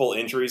multiple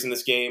injuries in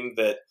this game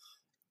that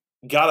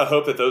gotta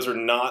hope that those are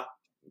not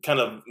kind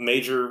of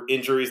major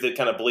injuries that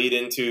kind of bleed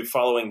into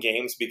following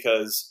games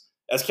because,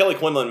 as Kelly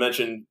Quinlan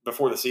mentioned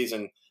before the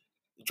season,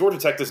 Georgia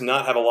Tech does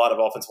not have a lot of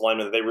offensive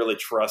linemen that they really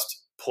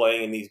trust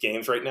playing in these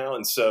games right now,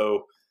 and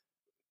so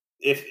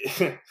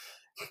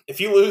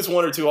if you lose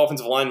one or two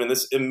offensive linemen,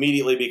 this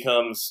immediately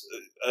becomes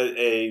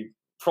a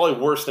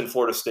probably worse than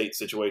Florida State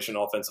situation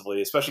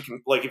offensively, especially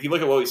like if you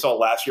look at what we saw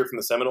last year from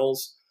the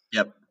Seminoles.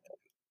 Yep.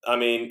 I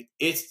mean,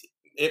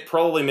 it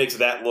probably makes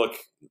that look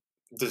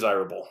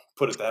desirable,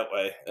 put it that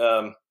way.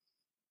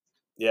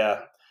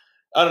 Yeah.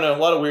 I don't know. A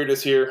lot of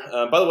weirdness here.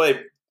 By the way,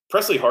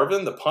 Presley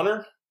Harvin, the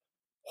punter,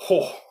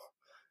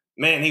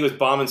 man, he was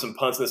bombing some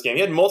punts in this game.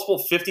 He had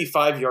multiple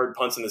 55-yard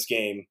punts in this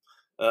game.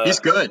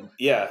 He's good.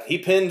 Yeah, he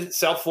pinned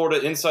South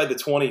Florida inside the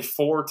 20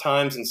 4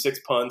 times in 6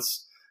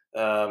 punts.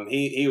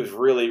 He was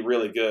really,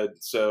 really good.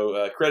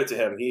 So credit to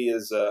him.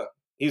 He's a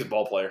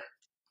ball player.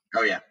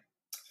 Oh, yeah.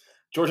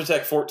 Georgia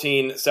Tech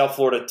 14, South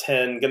Florida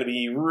 10. Going to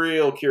be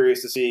real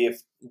curious to see if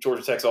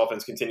Georgia Tech's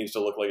offense continues to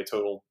look like a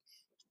total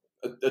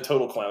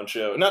clown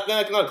show. Not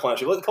a clown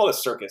show. Let's call it a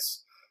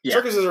circus. Yeah.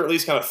 Circuses are at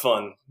least kind of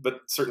fun,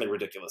 but certainly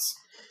ridiculous.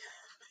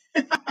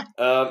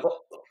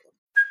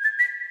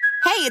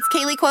 Hey, it's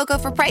Kaylee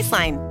Cuoco for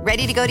Priceline.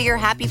 Ready to go to your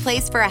happy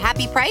place for a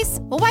happy price?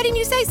 Well, why didn't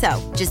you say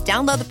so? Just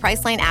download the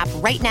Priceline app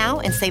right now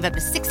and save up to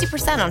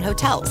 60% on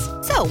hotels.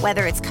 So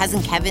whether it's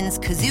Cousin Kevin's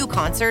Kazoo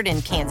Concert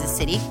in Kansas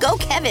City, go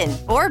Kevin,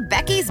 or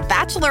Becky's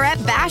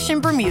Bachelorette Bash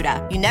in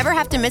Bermuda, you never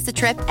have to miss a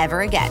trip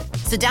ever again.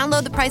 So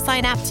download the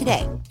Priceline app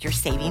today. Your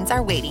savings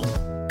are waiting.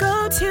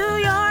 Go to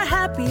your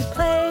happy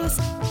place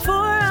for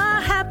a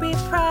happy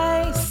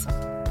price.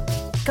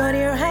 Go to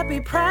your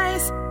happy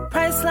price,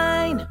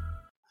 Priceline.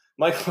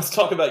 Mike, let's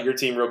talk about your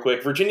team real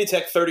quick. Virginia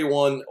Tech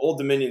 31, Old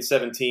Dominion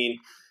 17.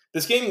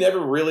 This game never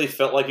really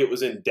felt like it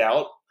was in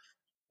doubt,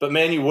 but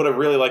man, you would have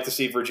really liked to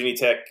see Virginia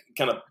Tech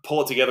kind of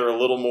pull it together a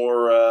little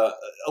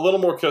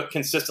more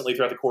consistently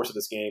throughout the course of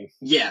this game.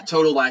 Yeah,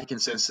 total lack of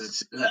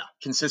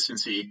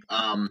consistency.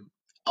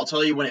 I'll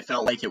tell you when it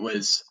felt like it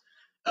was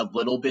a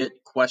little bit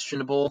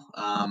questionable.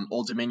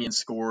 Old Dominion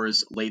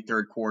scores late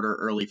third quarter,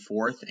 early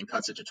fourth, and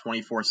cuts it to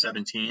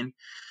 24-17.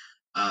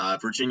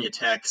 Virginia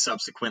Tech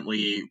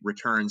subsequently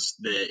returns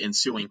the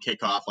ensuing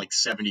kickoff like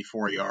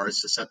 74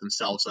 yards to set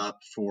themselves up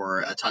for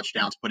a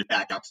touchdown to put it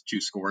back out to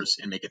 2 scores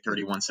and make it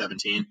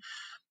 31-17.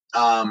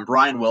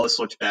 Brian Willis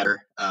looked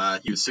better.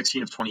 He was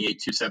 16 of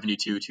 28,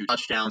 272, 2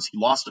 touchdowns. He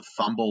lost a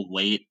fumble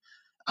late.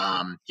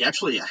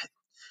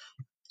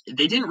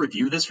 They didn't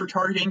review this for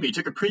targeting, but he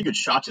took a pretty good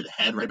shot to the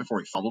head right before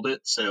he fumbled it.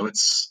 So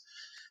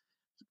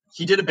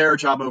he did a better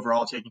job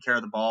overall taking care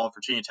of the ball.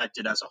 Virginia Tech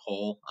did as a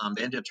whole.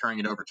 They ended up turning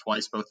it over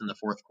twice, both in the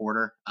fourth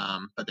quarter,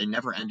 but they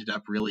never ended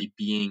up really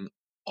being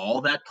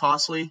all that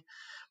costly.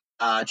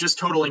 Just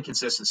total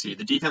inconsistency.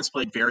 The defense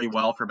played very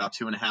well for about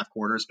 2.5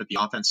 quarters, but the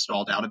offense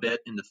stalled out a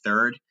bit in the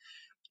third,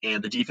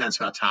 and the defense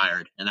got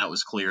tired, and that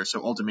was clear. So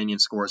Old Dominion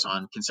scores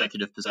on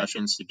consecutive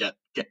possessions to get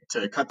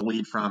to cut the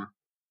lead from,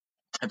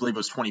 I believe it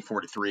was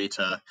 24-3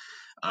 to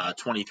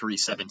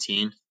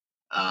 23-17.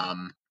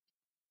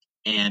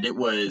 And it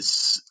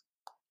was,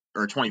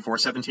 or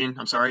 24-17,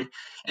 I'm sorry.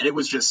 And it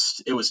was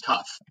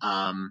tough.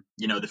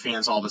 The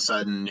fans all of a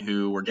sudden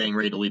who were getting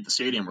ready to leave the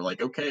stadium were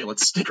like, okay,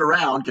 let's stick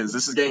around because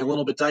this is getting a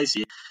little bit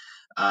dicey.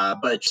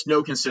 But just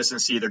no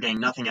consistency. They're getting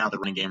nothing out of the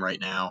running game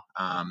right now.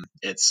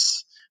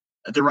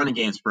 The running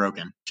game's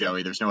broken,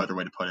 Joey. There's no other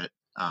way to put it.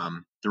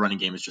 The running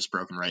game is just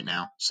broken right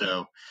now.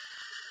 So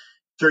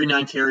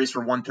 39 carries for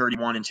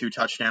 131 and 2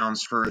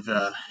 touchdowns for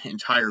the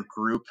entire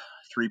group.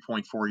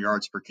 3.4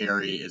 yards per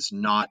carry is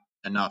not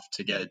enough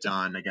to get it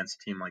done against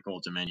a team like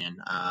Old Dominion.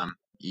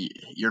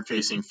 You're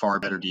facing far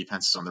better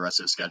defenses on the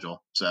rest of the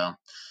schedule, so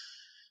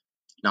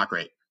not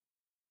great.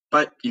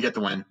 But you get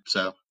the win,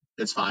 so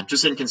it's fine.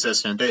 Just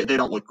inconsistent. They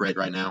don't look great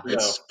right now. No.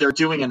 They're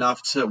doing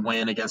enough to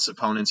win against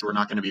opponents who are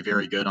not going to be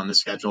very good on the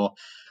schedule.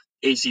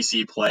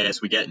 ACC play,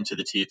 as we get into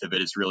the teeth of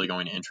it, is really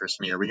going to interest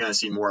me. Are we going to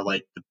see more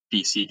like the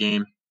BC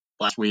game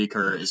last week,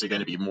 or is it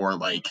going to be more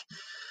like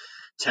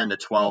 10 to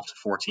 12 to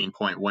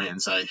 14-point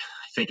wins? I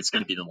think it's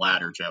going to be the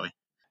latter, Joey.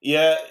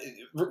 Yeah,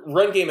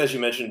 run game, as you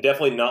mentioned,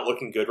 definitely not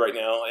looking good right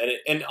now.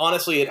 And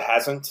honestly, it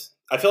hasn't.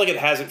 I feel like it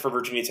hasn't for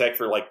Virginia Tech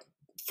for like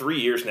 3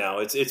 years now.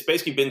 It's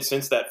basically been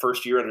since that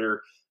first year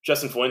under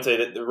Justin Fuente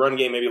that the run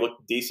game maybe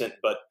looked decent.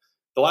 But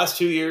the last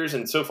 2 years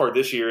and so far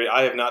this year,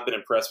 I have not been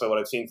impressed by what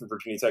I've seen from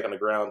Virginia Tech on the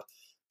ground.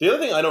 The other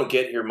thing I don't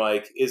get here,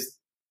 Mike, is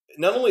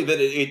not only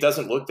that it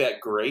doesn't look that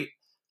great,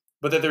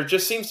 but that there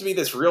just seems to be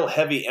this real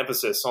heavy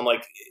emphasis on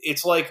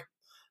it's like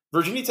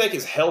Virginia Tech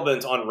is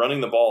hell-bent on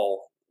running the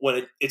ball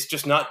when it's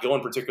just not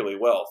going particularly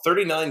well.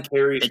 39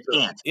 carries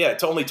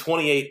to only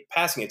 28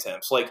 passing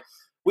attempts. Like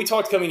we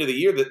talked coming into the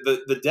year that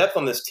the depth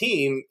on this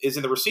team is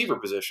in the receiver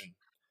position.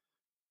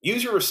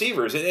 Use your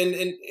receivers.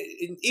 And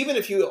even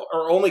if you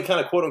are only kind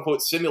of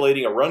quote-unquote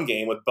simulating a run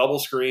game with bubble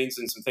screens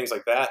and some things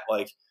like that,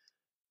 like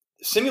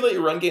simulate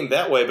your run game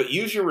that way, but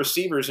use your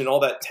receivers and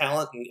all that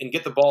talent and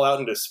get the ball out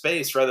into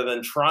space rather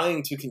than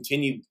trying to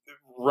continue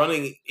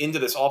running into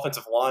this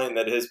offensive line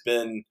that has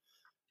been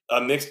a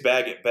mixed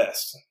bag at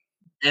best.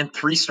 And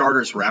 3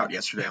 starters were out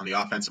yesterday on the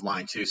offensive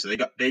line too, so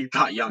they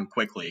got young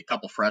quickly. A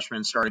couple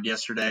freshmen started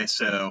yesterday,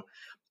 so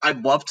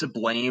I'd love to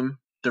blame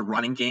the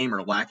running game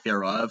or lack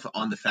thereof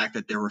on the fact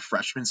that there were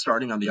freshmen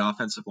starting on the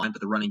offensive line,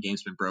 but the running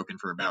game's been broken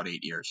for about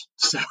 8 years.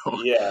 So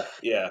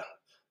yeah.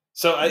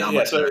 So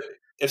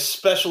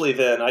especially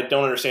then, I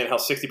don't understand how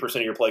 60%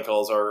 of your play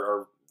calls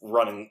are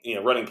running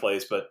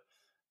plays, but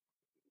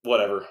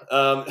whatever.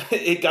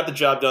 It got the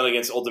job done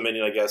against Old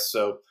Dominion, I guess.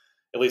 So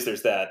at least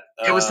there's that.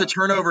 It was the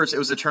turnovers. It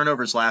was the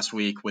turnovers last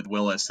week with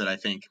Willis that I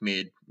think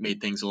made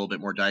things a little bit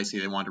more dicey.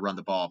 They wanted to run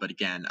the ball, but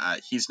again,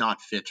 he's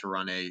not fit to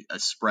run a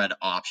spread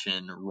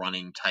option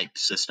running type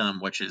system,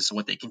 which is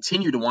what they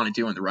continue to want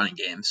to do in the running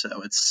game.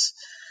 So it's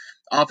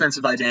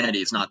offensive identity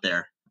is not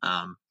there.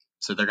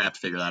 So they're gonna have to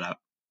figure that out.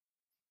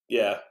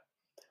 Yeah.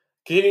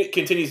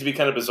 Continues to be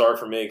kind of bizarre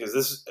for me because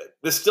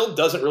this still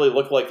doesn't really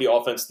look like the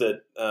offense that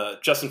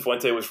Justin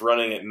Fuente was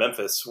running at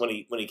Memphis when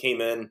he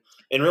came in,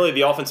 and really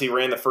the offense he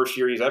ran the first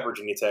year he's at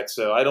Virginia Tech.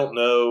 So I don't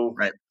know,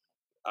 right?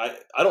 I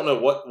don't know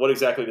what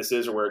exactly this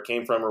is or where it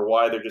came from or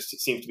why there just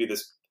seems to be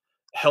this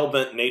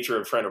hell-bent nature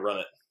of trying to run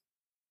it.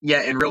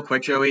 Yeah, and real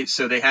quick, Joey,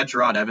 so they had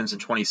Gerard Evans in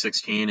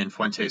 2016 in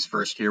Fuente's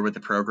first year with the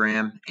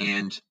program,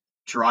 and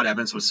Gerard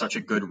Evans was such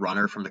a good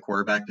runner from the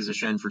quarterback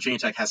position. Virginia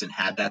Tech hasn't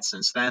had that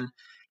since then.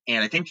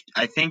 And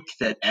I think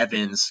that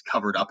Evans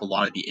covered up a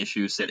lot of the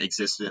issues that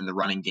existed in the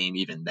running game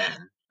even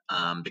then,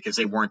 because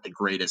they weren't the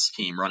greatest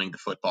team running the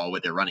football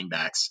with their running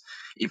backs,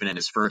 even in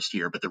his first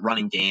year. But the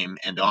running game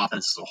and the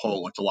offense as a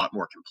whole looked a lot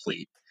more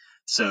complete.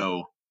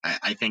 So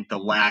I think the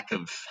lack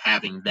of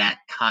having that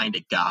kind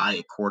of guy,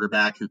 a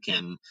quarterback who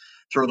can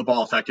throw the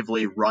ball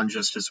effectively, run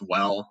just as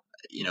well,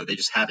 they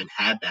just haven't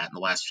had that in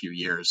the last few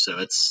years.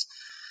 So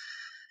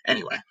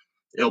anyway,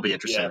 it'll be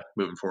interesting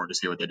moving forward to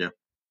see what they do.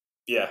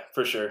 Yeah,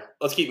 for sure.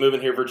 Let's keep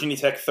moving here. Virginia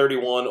Tech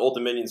 31, Old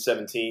Dominion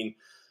 17.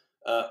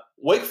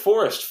 Wake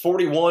Forest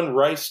 41,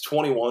 Rice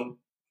 21.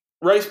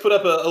 Rice put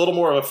up a little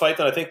more of a fight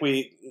than I think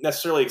we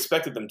necessarily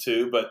expected them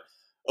to, but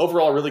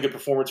overall, really good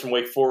performance from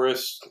Wake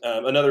Forest.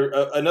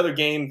 Another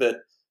game that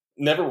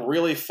never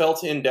really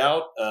felt in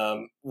doubt.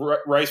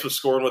 Rice was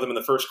scoring with them in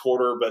the first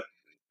quarter, but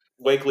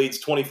Wake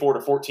leads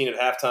 24-14 at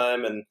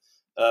halftime, and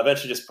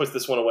eventually just puts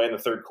this one away in the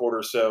third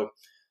quarter. So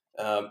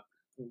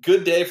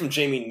good day from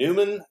Jamie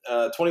Newman,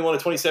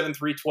 21-27,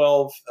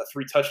 312,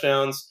 3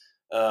 touchdowns.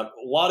 A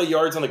lot of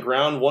yards on the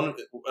ground.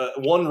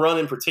 One run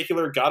in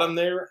particular got him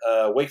there.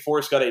 Wake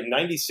Forest got a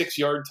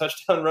 96-yard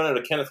touchdown run out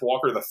of Kenneth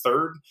Walker the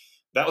third.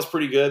 That was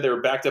pretty good. They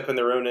were backed up in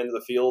their own end of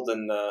the field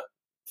and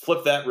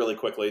flipped that really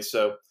quickly.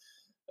 So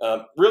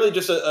really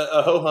just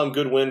a ho-hum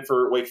good win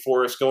for Wake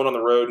Forest, going on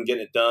the road and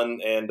getting it done.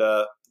 And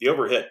the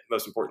over hit,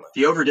 most importantly.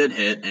 The over did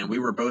hit, and we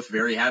were both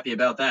very happy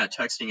about that,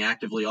 texting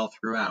actively all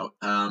throughout.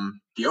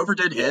 The over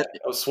did hit.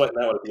 I was sweating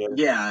that one at the end.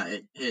 Yeah,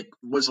 it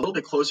was a little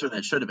bit closer than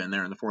it should have been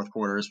there in the fourth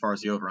quarter as far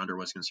as the over-under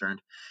was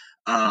concerned.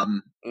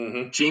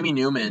 Jamie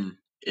Newman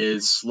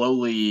is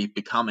slowly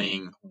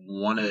becoming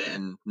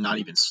and not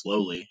even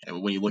slowly,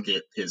 when you look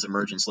at his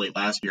emergence late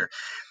last year,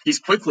 he's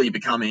quickly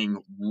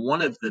becoming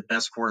one of the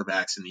best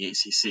quarterbacks in the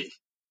ACC.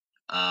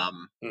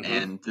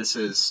 And this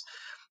is,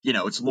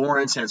 it's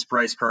Lawrence and it's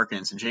Bryce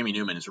Perkins, and Jamie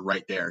Newman is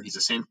right there. He's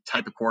the same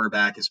type of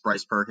quarterback as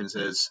Bryce Perkins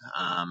is.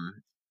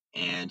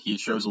 And he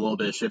shows a little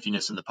bit of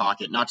shiftiness in the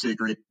pocket, not to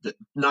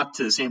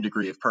the same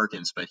degree of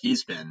Perkins, but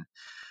he's been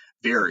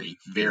very,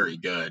 very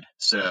good.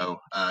 So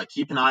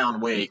keep an eye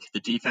on Wake. The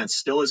defense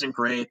still isn't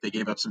great. They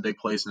gave up some big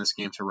plays in this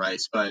game to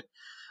Rice, but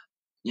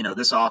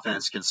this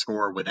offense can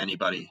score with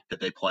anybody that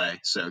they play.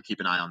 So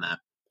keep an eye on that.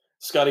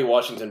 Scotty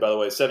Washington, by the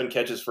way, 7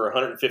 catches for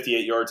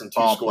 158 yards and 2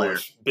 Ball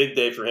scores. Player. Big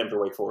day for him for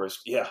Wake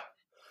Forest. Yeah,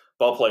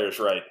 ball players,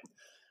 right.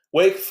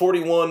 Wake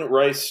 41,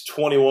 Rice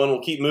 21.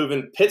 We'll keep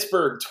moving.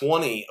 Pittsburgh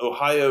 20,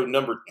 Ohio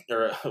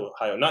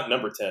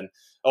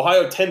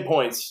 10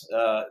 points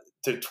to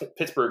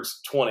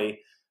Pittsburgh's 20.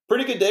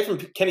 Pretty good day from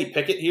Kenny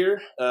Pickett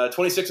here.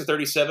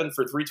 26-37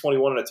 for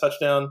 321 and a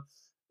touchdown.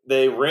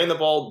 They ran the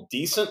ball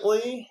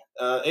decently.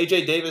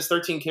 A.J. Davis,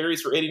 13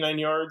 carries for 89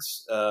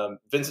 yards.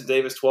 Vincent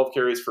Davis, 12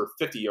 carries for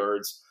 50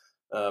 yards.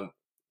 The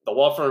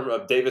law firm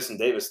of Davis and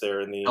Davis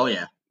there in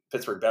the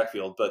Pittsburgh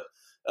backfield. But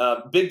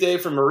big day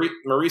from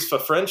Maurice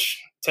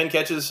French, 10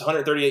 catches,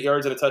 138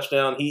 yards and a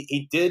touchdown.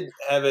 He did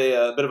have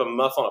a bit of a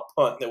muff on a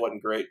punt that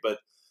wasn't great, but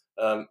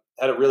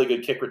had a really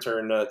good kick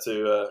return or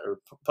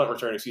punt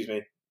return,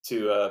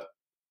 to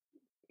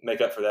make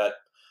up for that.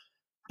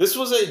 This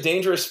was a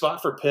dangerous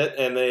spot for Pitt,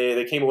 and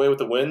they came away with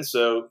the win,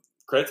 so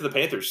credit to the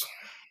Panthers.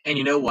 And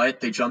you know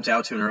what? They jumped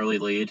out to an early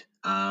lead.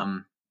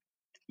 The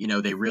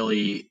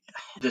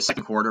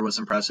second quarter was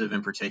impressive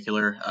in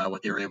particular,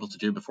 what they were able to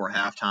do before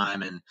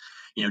halftime and,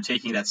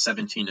 taking that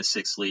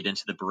 17-6 lead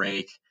into the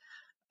break.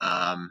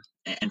 And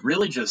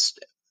really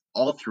just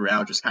all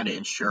throughout, just kind of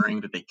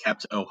ensuring that they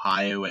kept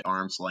Ohio at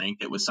arm's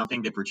length. It was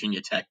something that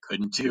Virginia Tech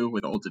couldn't do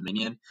with Old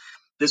Dominion.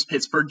 This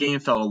Pittsburgh game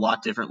felt a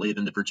lot differently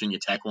than the Virginia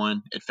Tech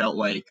one. It felt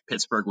like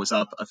Pittsburgh was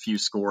up a few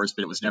scores,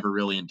 but it was never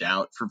really in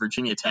doubt. For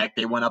Virginia Tech,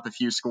 they went up a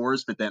few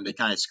scores, but then they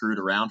kind of screwed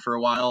around for a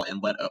while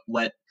and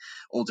let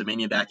Old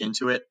Dominion back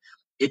into it.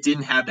 It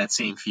didn't have that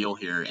same feel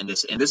here. And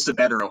this is a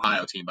better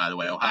Ohio team, by the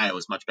way. Ohio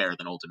is much better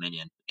than Old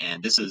Dominion,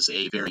 and this is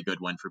a very good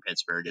win for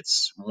Pittsburgh.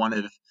 It's one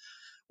of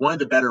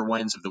the better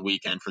wins of the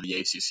weekend for the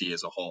ACC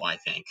as a whole, I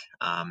think.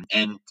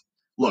 And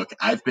look,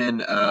 I've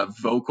been a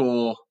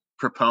vocal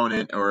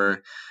proponent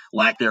or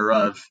lack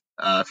thereof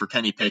for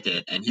Kenny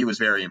Pickett, and he was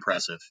very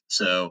impressive.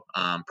 So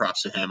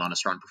props to him on a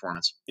strong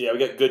performance. Yeah, we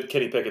got good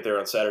Kenny Pickett there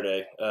on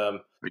Saturday.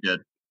 We did.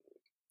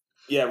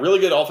 Yeah, really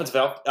good offensive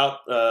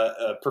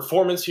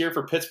performance here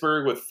for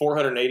Pittsburgh with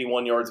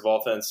 481 yards of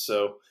offense.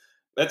 So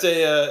that's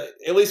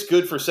at least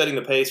good for setting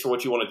the pace for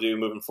what you want to do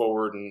moving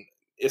forward, and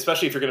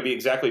especially if you're going to be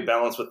exactly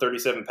balanced with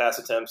 37 pass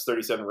attempts,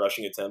 37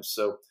 rushing attempts.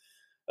 So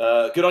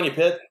good on you,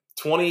 Pitt.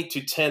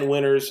 20-10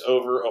 winners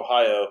over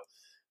Ohio.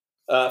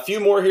 A few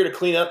more here to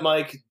clean up,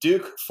 Mike.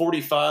 Duke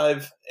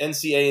 45,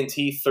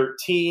 NC-A&T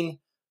 13.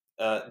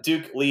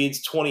 Duke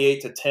leads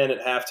 28-10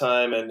 at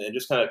halftime and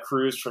just kind of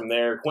cruised from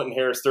there. Quentin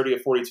Harris 30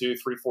 of 42,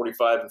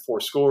 345 and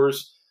 4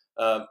 scores.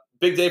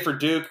 Big day for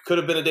Duke. Could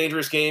have been a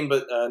dangerous game,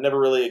 but never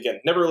really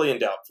in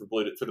doubt for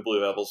the Blue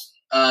Devils.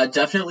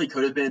 Definitely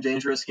could have been a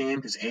dangerous game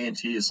because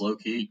A&T is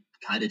low-key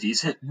kind of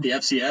decent in the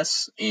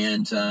FCS,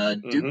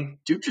 and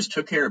Duke just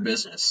took care of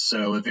business.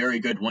 So a very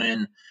good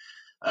win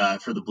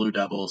for the Blue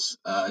Devils.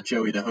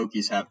 Joey, the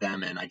Hokies have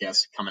them, and I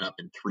guess coming up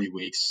in 3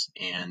 weeks,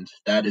 and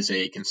that is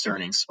a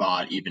concerning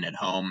spot even at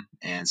home.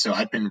 And so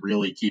I've been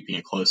really keeping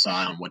a close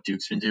eye on what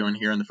Duke's been doing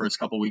here in the first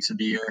couple weeks of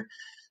the year.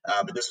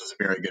 But this was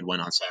a very good win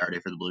on Saturday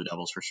for the Blue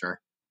Devils for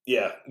sure.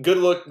 Yeah,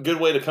 good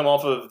way to come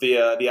off of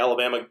the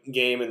Alabama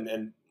game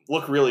and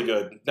look really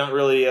good. Not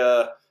really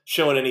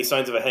showing any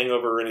signs of a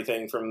hangover or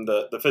anything from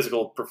the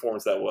physical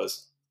performance that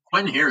was.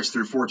 Quentin Harris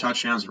threw 4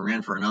 touchdowns and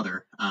ran for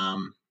another.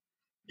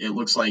 It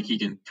looks like he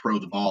can throw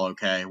the ball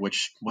okay,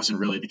 which wasn't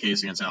really the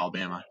case against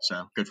Alabama.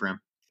 So good for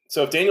him.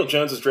 So if Daniel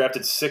Jones is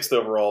drafted 6th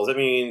overall, does that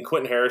mean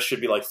Quentin Harris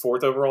should be like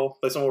 4th overall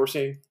based on what we're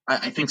seeing?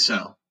 I think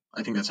so.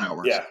 I think that's how it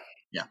works. Yeah.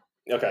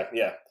 Okay,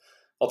 yeah.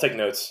 I'll take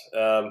notes.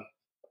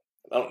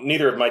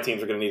 Neither of my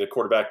teams are going to need a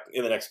quarterback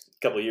in the next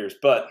couple of years,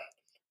 but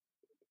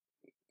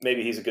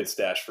maybe he's a good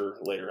stash for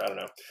later. I don't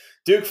know.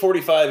 Duke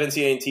 45,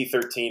 NC A&T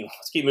 13.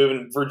 Let's keep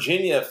moving.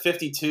 Virginia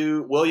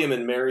 52, William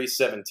and Mary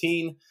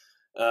 17.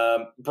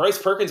 Bryce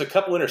Perkins, a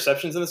couple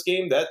interceptions in this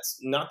game. That's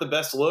not the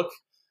best look.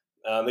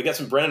 They got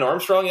some Brennan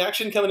Armstrong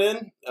action coming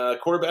in.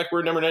 Quarterback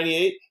we're number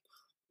 98.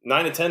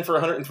 9 of 10 for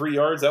 103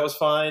 yards. That was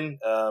fine.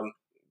 A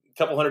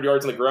couple hundred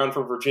yards on the ground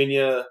for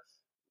Virginia.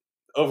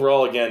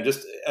 Overall, again, it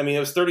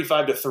was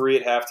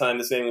 35-3 at halftime.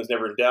 This game was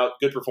never in doubt.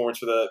 Good performance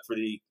for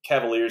the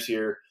Cavaliers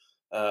here,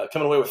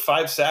 coming away with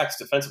 5 sacks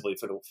defensively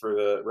for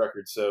the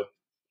record. So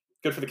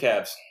good for the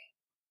Cavs.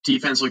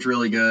 Defense looked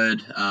really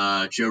good.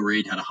 Joe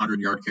Reed had a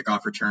 100-yard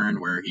kickoff return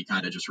where he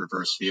kind of just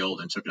reversed field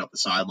and took it up the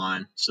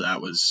sideline. So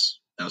that was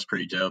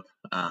pretty dope.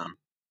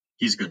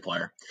 He's a good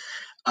player.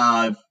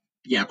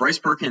 Bryce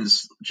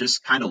Perkins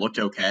just kind of looked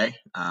okay.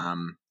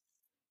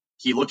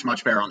 He looked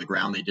much better on the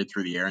ground than he did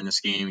through the air in this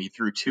game. He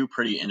threw 2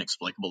 pretty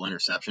inexplicable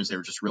interceptions. They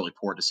were just really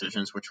poor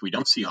decisions, which we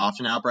don't see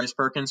often out of Bryce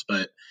Perkins,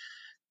 but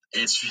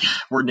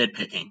we're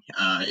nitpicking.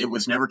 It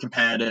was never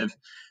competitive.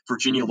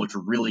 Virginia looked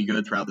really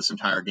good throughout this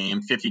entire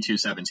game,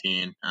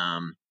 52-17.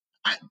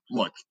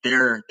 Look,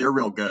 they're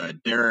real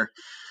good.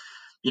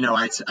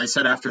 I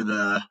said after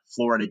the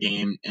Florida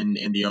game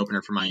in the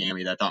opener for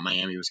Miami that I thought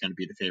Miami was going to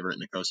be the favorite in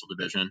the Coastal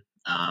Division,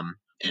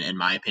 in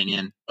my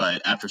opinion.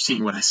 But after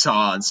seeing what I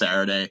saw on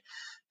Saturday,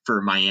 for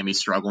Miami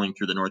struggling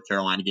through the North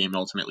Carolina game and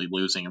ultimately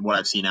losing, and what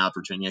I've seen out of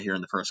Virginia here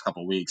in the first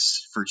couple of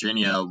weeks,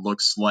 Virginia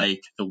looks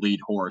like the lead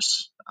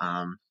horse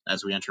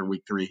as we enter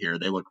week 3 here.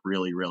 They look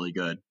really, really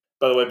good.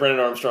 By the way, Brennan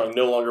Armstrong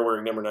no longer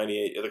wearing number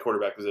 98 at the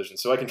quarterback position,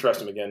 so I can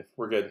trust him again.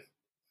 We're good.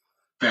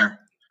 Fair.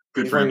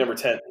 Good. He's wearing number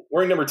 10.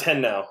 Wearing number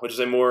 10 now, which is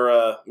a more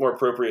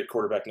appropriate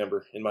quarterback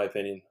number, in my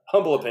opinion.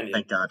 Humble opinion.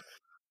 Thank God.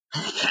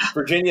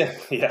 Virginia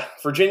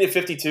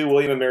 52,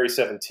 William and Mary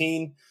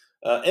 17.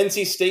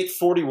 NC State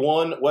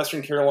 41,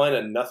 Western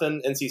Carolina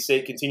nothing. NC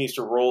State continues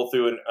to roll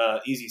through an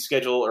easy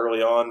schedule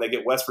early on. They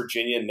get West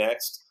Virginia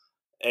next,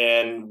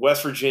 and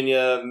West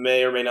Virginia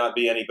may or may not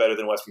be any better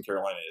than Western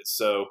Carolina is.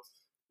 So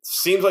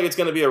seems like it's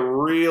going to be a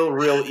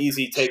real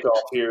easy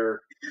takeoff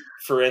here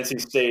for NC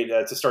State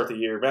to start the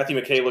year. Matthew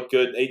McKay looked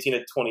good, 18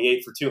 of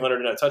 28 for 200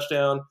 and a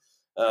touchdown.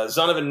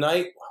 Zonovan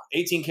Knight,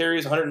 18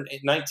 carries,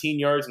 119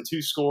 yards and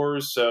 2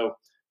 scores. So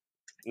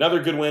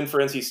another good win for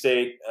NC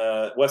State.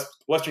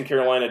 Western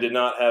Carolina did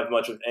not have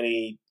much of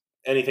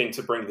anything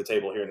to bring to the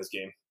table here in this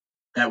game.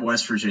 That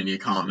West Virginia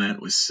comment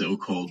was so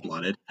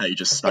cold-blooded, how you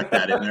just stuck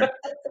that in there.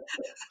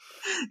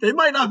 They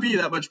might not be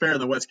that much better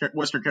than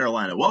Western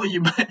Carolina. Well,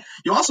 you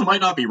also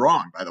might not be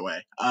wrong, by the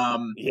way.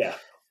 Yeah.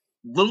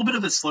 Little bit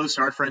of a slow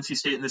start for NC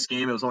State in this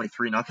game. It was only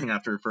 3-0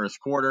 after the first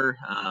quarter.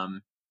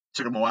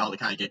 Took them a while to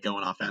kind of get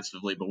going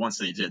offensively, but once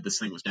they did, this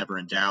thing was never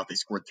in doubt. They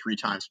scored 3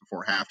 times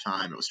before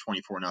halftime. It was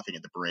 24-0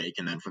 at the break,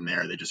 and then from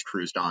there, they just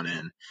cruised on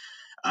in.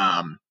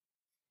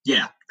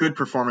 Good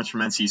performance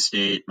from NC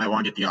State. Might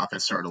want to get the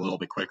offense started a little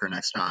bit quicker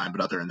next time, but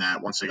other than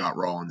that, once they got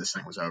rolling, this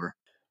thing was over.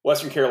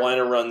 Western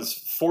Carolina runs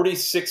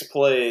 46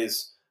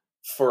 plays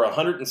for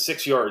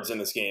 106 yards in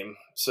this game.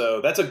 So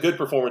that's a good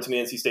performance in the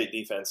NC State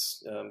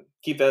defense.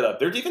 Keep that up.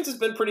 Their defense has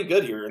been pretty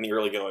good here in the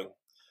early going.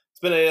 It's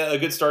been a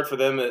good start for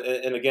them,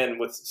 and again,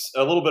 with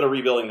a little bit of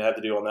rebuilding to have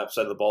to do on that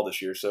side of the ball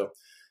this year. So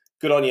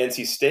good on you,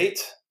 NC State.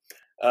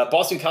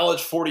 Boston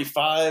College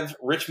 45,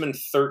 Richmond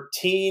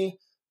 13.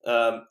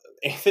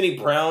 Anthony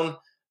Brown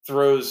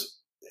throws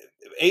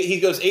 8. He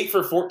goes 8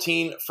 for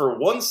 14 for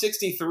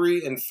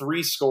 163 and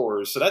 3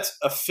 scores. So that's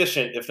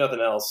efficient, if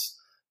nothing else,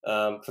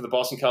 for the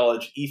Boston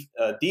College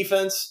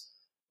defense.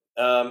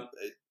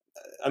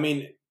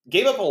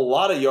 Gave up a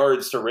lot of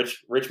yards to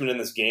Richmond in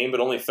this game,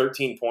 but only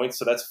 13 points,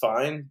 so that's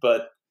fine.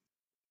 But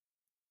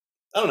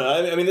I don't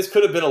know. This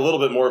could have been a little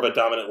bit more of a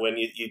dominant win,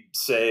 you'd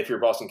say, if you're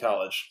Boston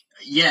College.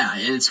 Yeah,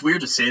 it's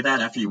weird to say that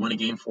after you win a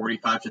game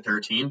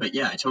 45-13, but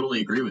yeah, I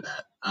totally agree with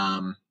that.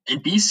 And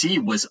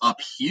BC was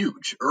up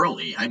huge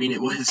early.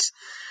 It was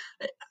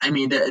I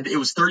mean, it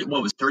was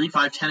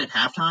 35-10 at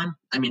halftime?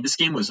 I mean, this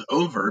game was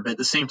over, but at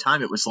the same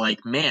time, it was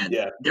like, man,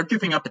 they're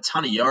giving up a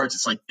ton of yards.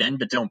 It's like bend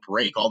but don't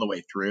break all the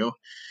way through.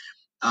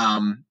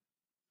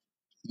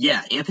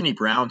 Anthony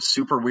Brown,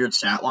 super weird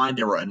stat line.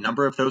 There were a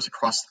number of those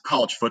across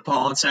college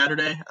football on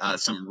Saturday.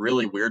 Some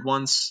really weird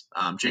ones.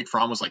 Jake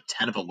Fromm was like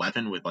 10 of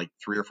 11 with like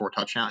 3 or 4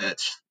 touchdowns.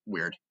 It's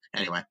weird.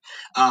 Anyway,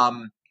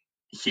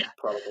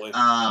 probably.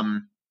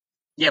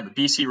 But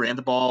BC ran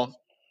the ball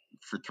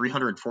for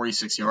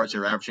 346 yards. They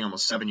were averaging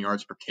almost 7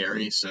 yards per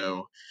carry.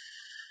 So,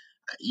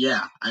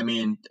 I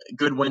mean,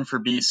 good win for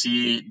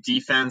BC.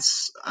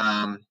 Defense,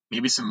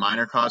 maybe some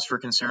minor cause for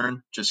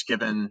concern, just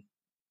given,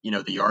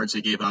 the yards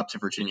they gave up to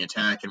Virginia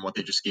Tech and what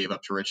they just gave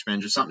up to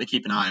Richmond. Just something to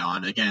keep an eye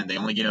on. Again, they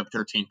only gave up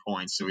 13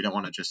 points, so we don't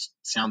want to just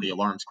sound the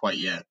alarms quite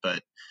yet.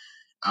 But,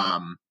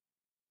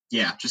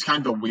 just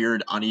kind of a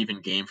weird,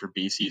 uneven game for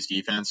BC's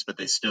defense. But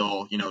they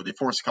still, they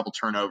force a couple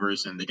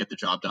turnovers and they get the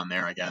job done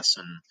there, I guess.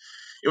 And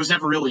it was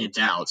never really in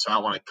doubt, so I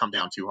don't want to come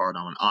down too hard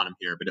on him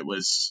here. But it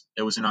was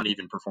an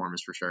uneven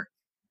performance for sure.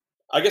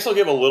 I guess I'll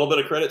give a little bit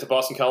of credit to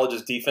Boston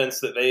College's defense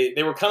that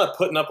they were kind of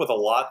putting up with a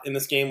lot in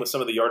this game with some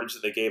of the yardage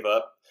that they gave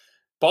up.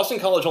 Boston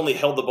College only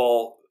held the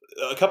ball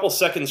a couple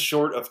seconds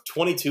short of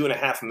 22 and a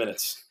half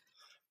minutes.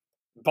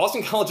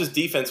 Boston College's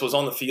defense was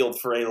on the field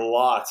for a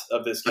lot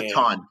of this game.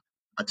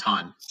 A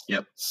ton.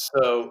 Yep.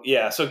 So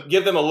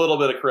give them a little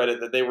bit of credit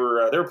that they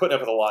were putting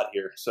up with a lot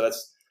here. So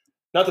that's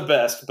not the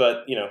best,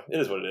 but it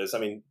is what it is. I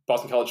mean,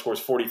 Boston College scores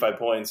 45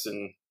 points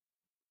and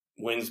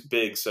wins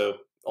big, so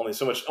only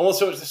so much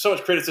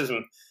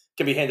criticism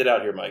can be handed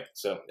out here, Mike.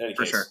 So in any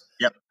case. For sure.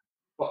 Yep.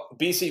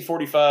 BC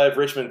 45,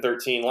 Richmond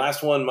 13.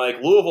 Last one, Mike.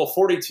 Louisville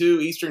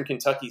 42, Eastern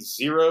Kentucky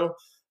 0.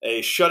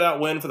 A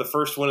shutout win for the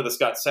first win of the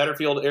Scott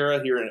Satterfield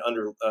era here at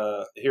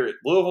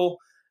Louisville.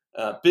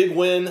 Big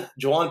win.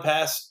 Jawan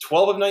Pass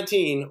 12 of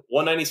 19,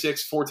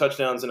 196, 4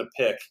 touchdowns and a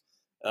pick.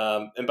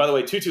 And by the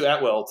way, Tutu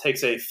Atwell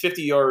takes a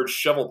 50-yard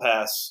shovel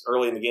pass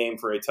early in the game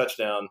for a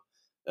touchdown.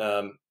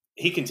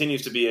 He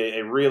continues to be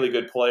a really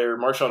good player.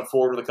 Marshawn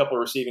Ford with a couple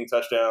of receiving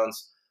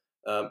touchdowns.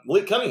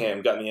 Malik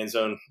Cunningham got in the end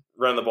zone,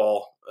 ran the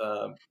ball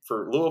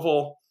for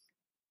Louisville.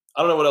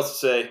 I don't know what else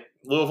to say.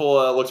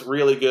 Louisville looks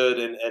really good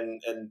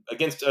and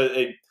against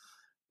a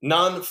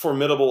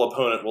non-formidable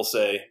opponent, we'll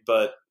say.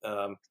 But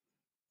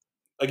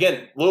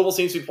again, Louisville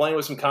seems to be playing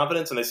with some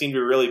confidence, and they seem to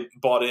be really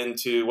bought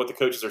into what the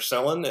coaches are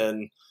selling.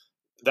 And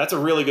that's a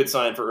really good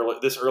sign for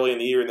this early in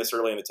the year and this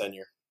early in the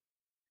tenure.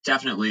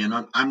 Definitely. And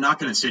I'm not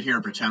going to sit here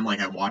and pretend like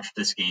I watched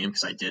this game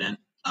because I didn't.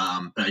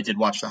 But I did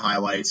watch the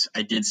highlights.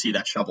 I did see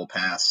that shovel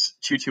pass.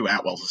 Tutu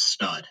Atwell's a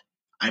stud.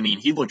 I mean,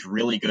 he looked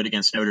really good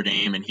against Notre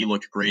Dame, and he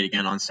looked great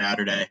again on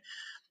Saturday.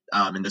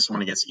 And this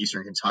one against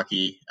Eastern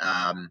Kentucky.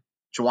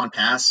 Jawan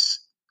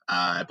Pass,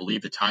 I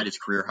believe, tied his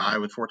career high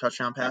with 4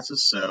 touchdown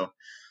passes. So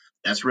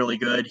that's really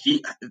good.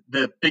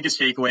 The biggest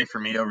takeaway for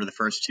me over the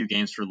first 2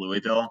 games for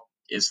Louisville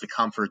is the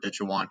comfort that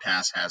Jawan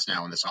Pass has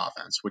now in this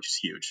offense, which is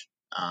huge.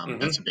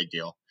 That's a big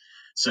deal.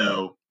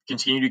 So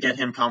continue to get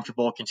him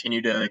comfortable,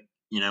 continue to,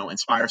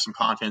 inspire some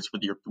confidence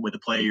with the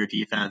play of your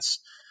defense.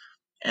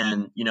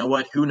 And you know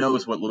what? Who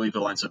knows what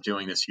Louisville ends up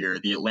doing this year?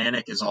 The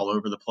Atlantic is all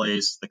over the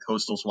place. The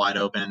Coastal's wide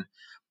open.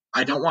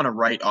 I don't want to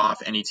write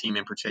off any team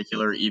in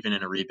particular, even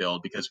in a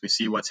rebuild, because we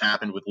see what's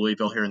happened with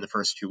Louisville here in the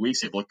first 2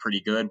 weeks. They've looked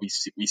pretty good.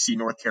 We see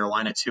North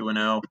Carolina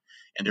 2-0,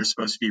 and they're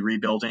supposed to be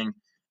rebuilding.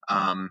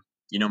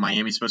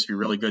 Miami's supposed to be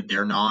really good.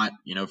 They're not.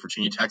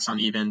 Virginia Tech's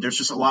uneven. There's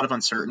just a lot of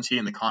uncertainty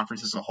in the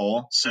conference as a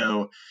whole.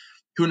 So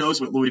who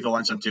knows what Louisville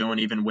ends up doing,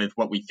 even with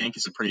what we think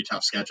is a pretty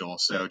tough schedule.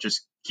 So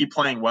just keep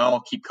playing well,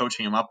 keep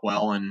coaching them up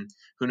well, and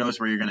who knows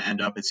where you're going to end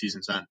up at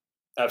season's end.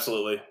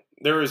 Absolutely.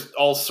 There is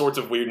all sorts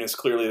of weirdness,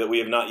 clearly, that we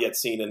have not yet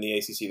seen in the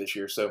ACC this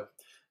year. So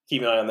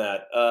keep an eye on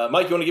that.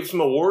 Mike, you want to give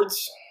some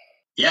awards?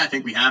 Yeah, I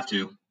think we have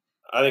to.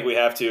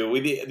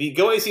 The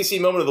Go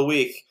ACC moment of the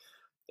week,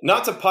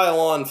 not to pile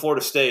on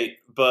Florida State,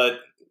 but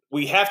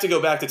we have to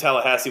go back to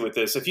Tallahassee with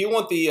this. If you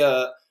want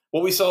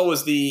what we saw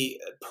was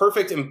the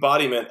perfect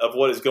embodiment of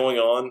what is going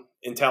on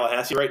in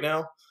Tallahassee right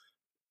now,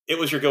 it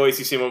was your Go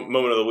ACC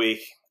moment of the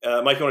week.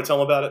 Mike, you want to tell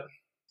them about it?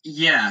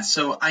 Yeah,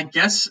 so I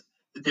guess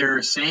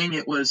they're saying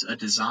it was a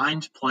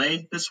designed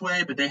play this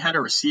way, but they had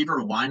a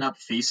receiver line up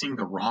facing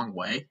the wrong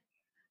way.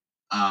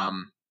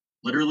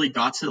 Literally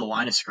got to the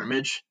line of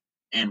scrimmage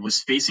and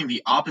was facing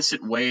the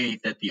opposite way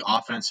that the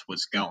offense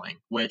was going,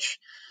 which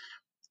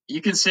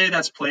you can say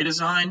that's play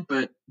design,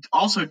 but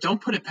also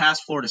don't put it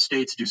past Florida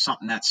State to do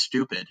something that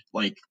stupid,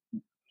 like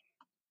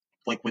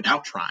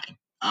without trying.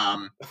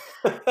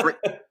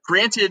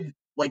 Granted,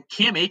 like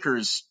Cam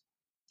Akers,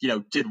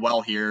 did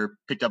well here,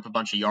 picked up a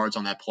bunch of yards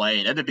on that play,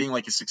 and ended up being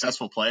like a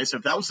successful play. So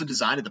if that was the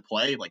design of the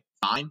play, like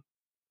fine.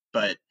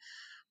 But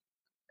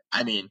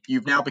I mean,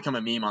 you've now become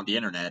a meme on the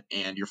internet,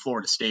 and you're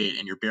Florida State,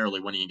 and you're barely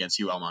winning against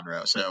UL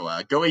Monroe. So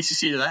go ACC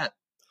to that.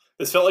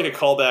 This felt like a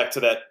callback to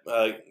that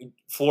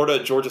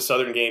Florida-Georgia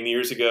Southern game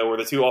years ago where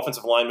the 2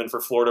 offensive linemen for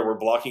Florida were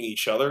blocking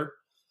each other.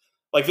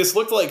 Like, this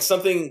looked like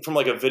something from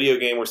like a video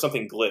game where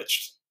something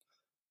glitched.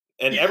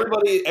 And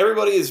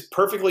everybody is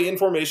perfectly in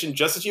formation,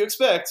 just as you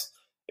expect,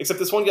 except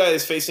this one guy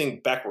is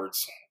facing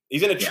backwards.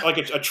 He's in Yeah.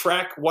 a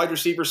track wide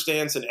receiver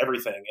stance and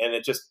everything. And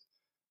it just,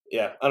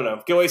 I don't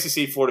know. Go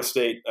ACC, Florida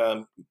State.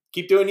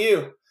 Keep doing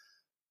you.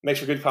 Make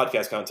sure good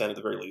podcast content at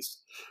the very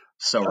least.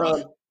 So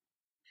rough.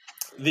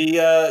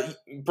 The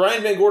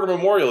Brian Van Gorder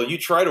Memorial You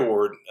Tried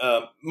Award.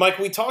 Mike,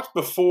 we talked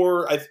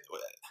before.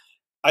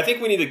 I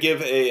think we need to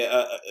give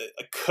a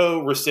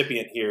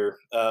co-recipient here.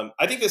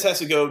 I think this has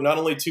to go not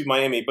only to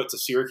Miami, but to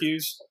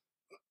Syracuse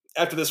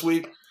after this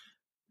week.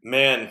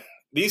 Man,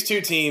 these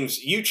two teams,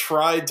 you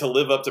tried to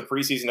live up to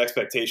preseason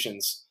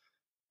expectations,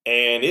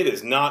 and it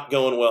is not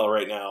going well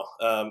right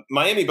now.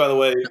 Miami, by the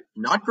way.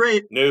 Not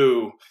great.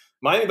 No.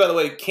 Miami, by the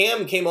way,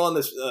 Cam came on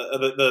this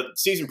the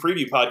season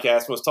preview podcast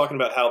and was talking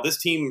about how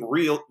this team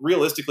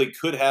realistically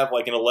could have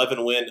like an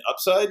 11-win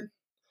upside.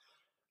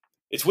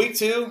 It's week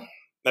 2.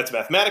 That's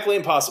mathematically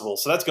impossible.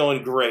 So that's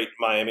going great,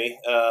 Miami.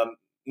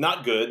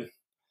 Not good.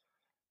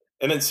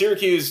 And then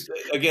Syracuse,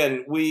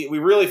 again, we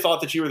really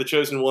thought that you were the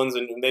chosen ones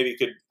and maybe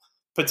could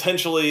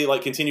potentially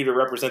like continue to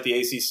represent the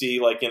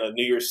ACC like in a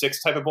New Year's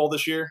Six type of bowl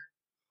this year.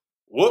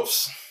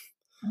 Whoops.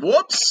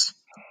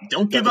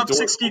 Don't give up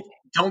 60.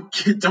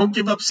 Don't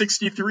give up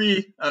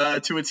 63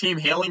 to a team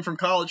hailing from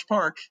College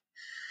Park.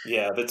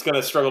 Yeah, that's going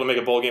to struggle to make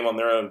a bowl game on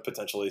their own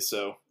potentially.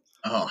 So.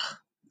 Oh,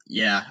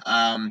 yeah.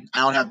 I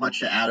don't have much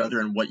to add other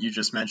than what you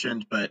just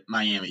mentioned, but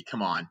Miami,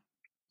 come on,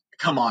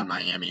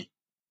 Miami.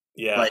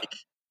 Yeah. Like,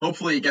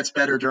 hopefully it gets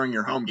better during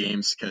your home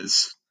games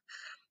because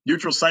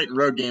neutral site and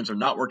road games are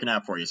not working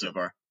out for you so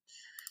far.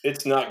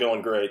 It's not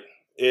going great.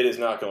 It is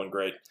not going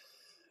great.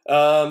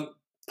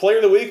 Player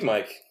of the week,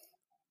 Mike.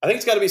 I think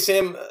it's got to be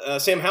Sam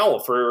Howell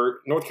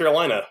for North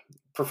Carolina.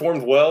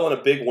 Performed well in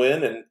a big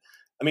win, and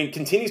I mean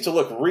continues to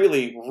look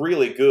really,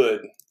 really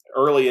good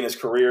early in his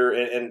career,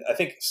 and I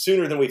think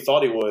sooner than we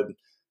thought he would.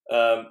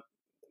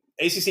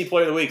 ACC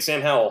Player of the Week,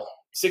 Sam Howell,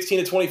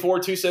 16 to 24,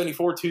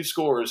 274, 2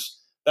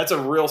 scores. That's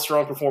a real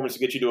strong performance to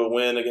get you to a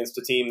win against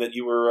a team that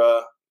you were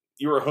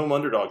a home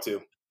underdog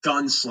to.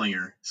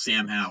 Gunslinger,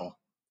 Sam Howell.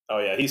 Oh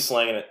yeah, he's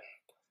slanging it,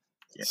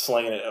 Yeah.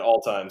 slanging it at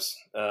all times.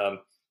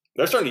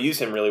 They're starting to use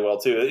him really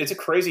well, too. It's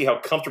crazy how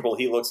comfortable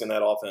he looks in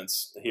that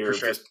offense here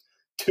sure. just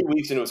 2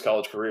 weeks into his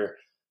college career.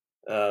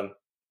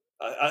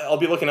 I'll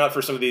be looking out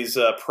for some of these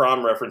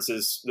prom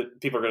references that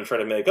people are going to try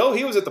to make. Oh,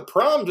 he was at the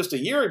prom just a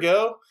year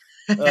ago.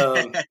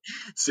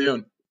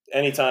 Soon.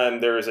 Anytime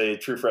there is a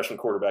true freshman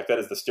quarterback, that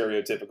is the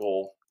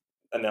stereotypical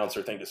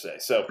announcer thing to say.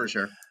 So, For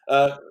sure.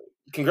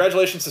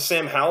 Congratulations to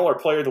Sam Howell, our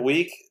Player of the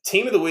Week.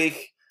 Team of the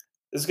Week.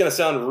 This is going to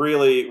sound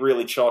really,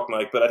 really chalk,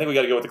 Mike, but I think we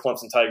got to go with the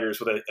Clemson Tigers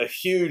with a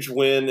huge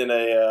win in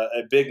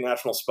a big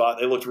national spot.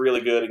 They looked really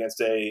good against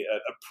a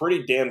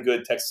pretty damn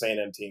good Texas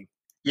A&M team.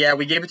 Yeah,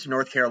 we gave it to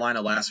North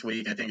Carolina last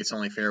week. I think it's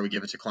only fair we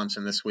give it to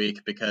Clemson this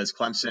week because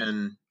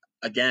Clemson,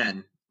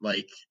 again,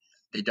 like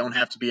they don't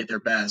have to be at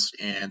their best,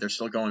 and they're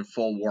still going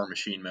full war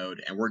machine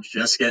mode, and we're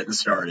just getting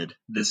started.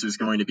 This is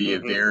going to be a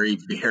very,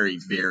 very,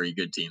 very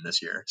good team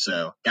this year.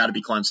 So got to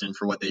be Clemson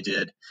for what they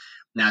did.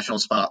 National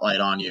spotlight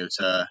on you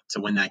to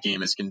win that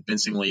game as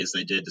convincingly as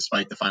they did,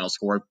 despite the final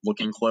score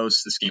looking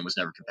close. This game was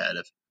never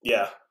competitive.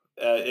 Yeah,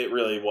 it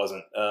really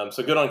wasn't.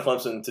 So good on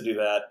Clemson to do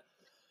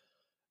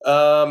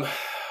that.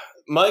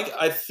 Mike,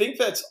 I think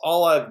that's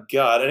all I've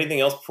got. Anything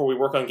else before we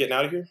work on getting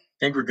out of here? I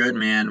think we're good,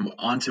 man.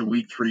 On to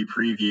week 3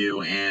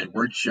 preview, and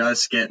we're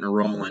just getting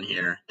rolling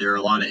here. There are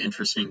a lot of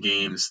interesting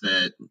games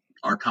that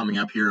are coming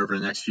up here over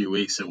the next few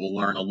weeks that we'll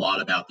learn a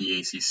lot about the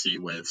ACC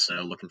with,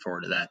 so looking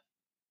forward to that.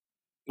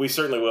 We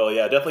certainly will.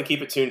 Yeah, definitely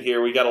keep it tuned here.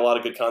 We got a lot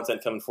of good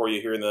content coming for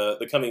you here in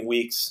the coming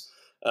weeks.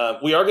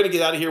 We are going to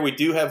get out of here. We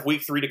do have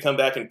week 3 to come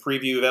back and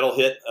preview. That'll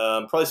hit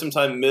probably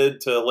sometime mid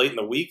to late in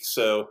the week.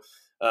 So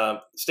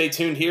stay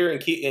tuned here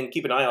and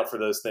keep an eye out for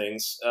those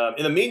things.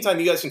 In the meantime,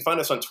 you guys can find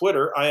us on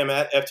Twitter. I am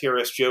at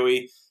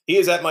FTRSJoey. He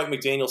is at Mike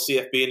McDaniel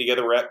CFB, and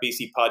together we're at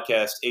BC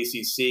Podcast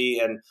ACC.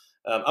 And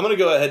I'm going to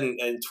go ahead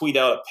and tweet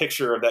out a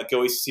picture of that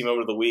Go ACC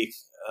Moment of the Week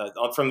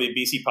from the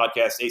BC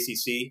Podcast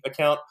ACC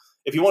account.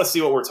 If you want to see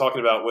what we're talking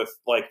about with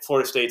like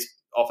Florida State's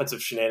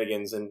offensive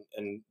shenanigans and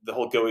the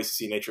whole Go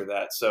ACC nature of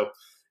that. So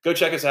go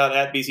check us out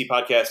at BC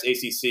Podcast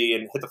ACC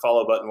and hit the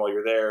follow button while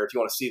you're there if you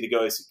want to see the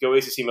Go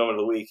ACC Moment of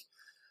the Week.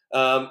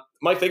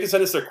 Mike, they can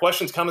send us their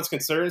questions, comments,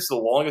 concerns to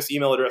the longest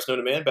email address known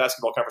to man,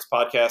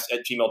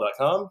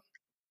 basketballconferencepodcast@gmail.com.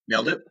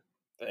 Nailed it.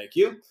 Thank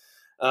you.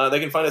 They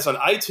can find us on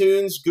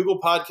iTunes, Google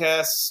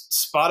Podcasts,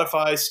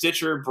 Spotify,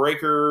 Stitcher,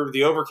 Breaker,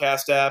 the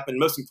Overcast app, and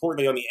most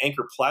importantly on the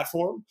Anchor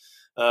platform.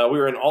 We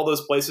are in all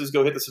those places.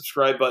 Go hit the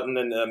subscribe button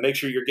and make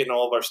sure you're getting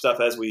all of our stuff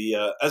as we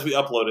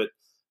upload it.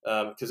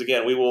 Because,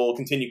 again, we will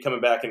continue coming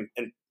back and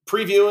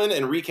previewing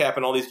and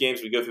recapping all these games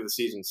as we go through the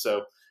season.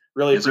 So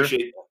really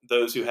appreciate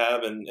those who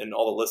have and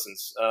all the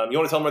listens. You want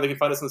to tell them where they can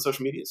find us on the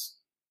social medias?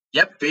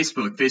 Yep,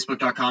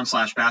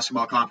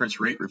 Facebook.com/basketballconference.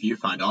 Rate, review,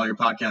 find all your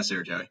podcasts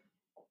there, Joey.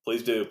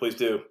 Please do. Please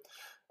do.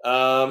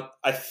 I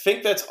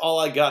think that's all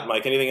I got,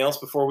 Mike. Anything else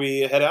before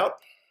we head out?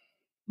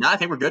 No, I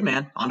think we're good,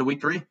 man. On to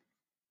week 3.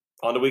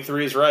 On to week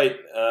 3 is right.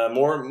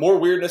 More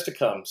weirdness to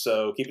come,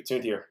 so keep it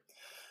tuned here.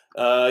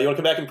 You want to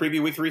come back and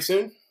preview week 3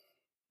 soon?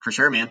 For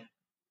sure, man.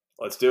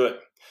 Let's do it.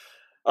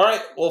 All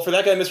right. Well, for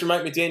that guy, Mr.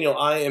 Mike McDaniel,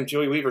 I am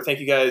Joey Weaver. Thank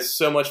you guys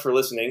so much for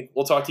listening.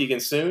 We'll talk to you again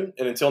soon.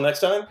 And until next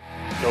time,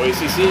 go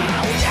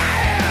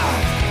ACC.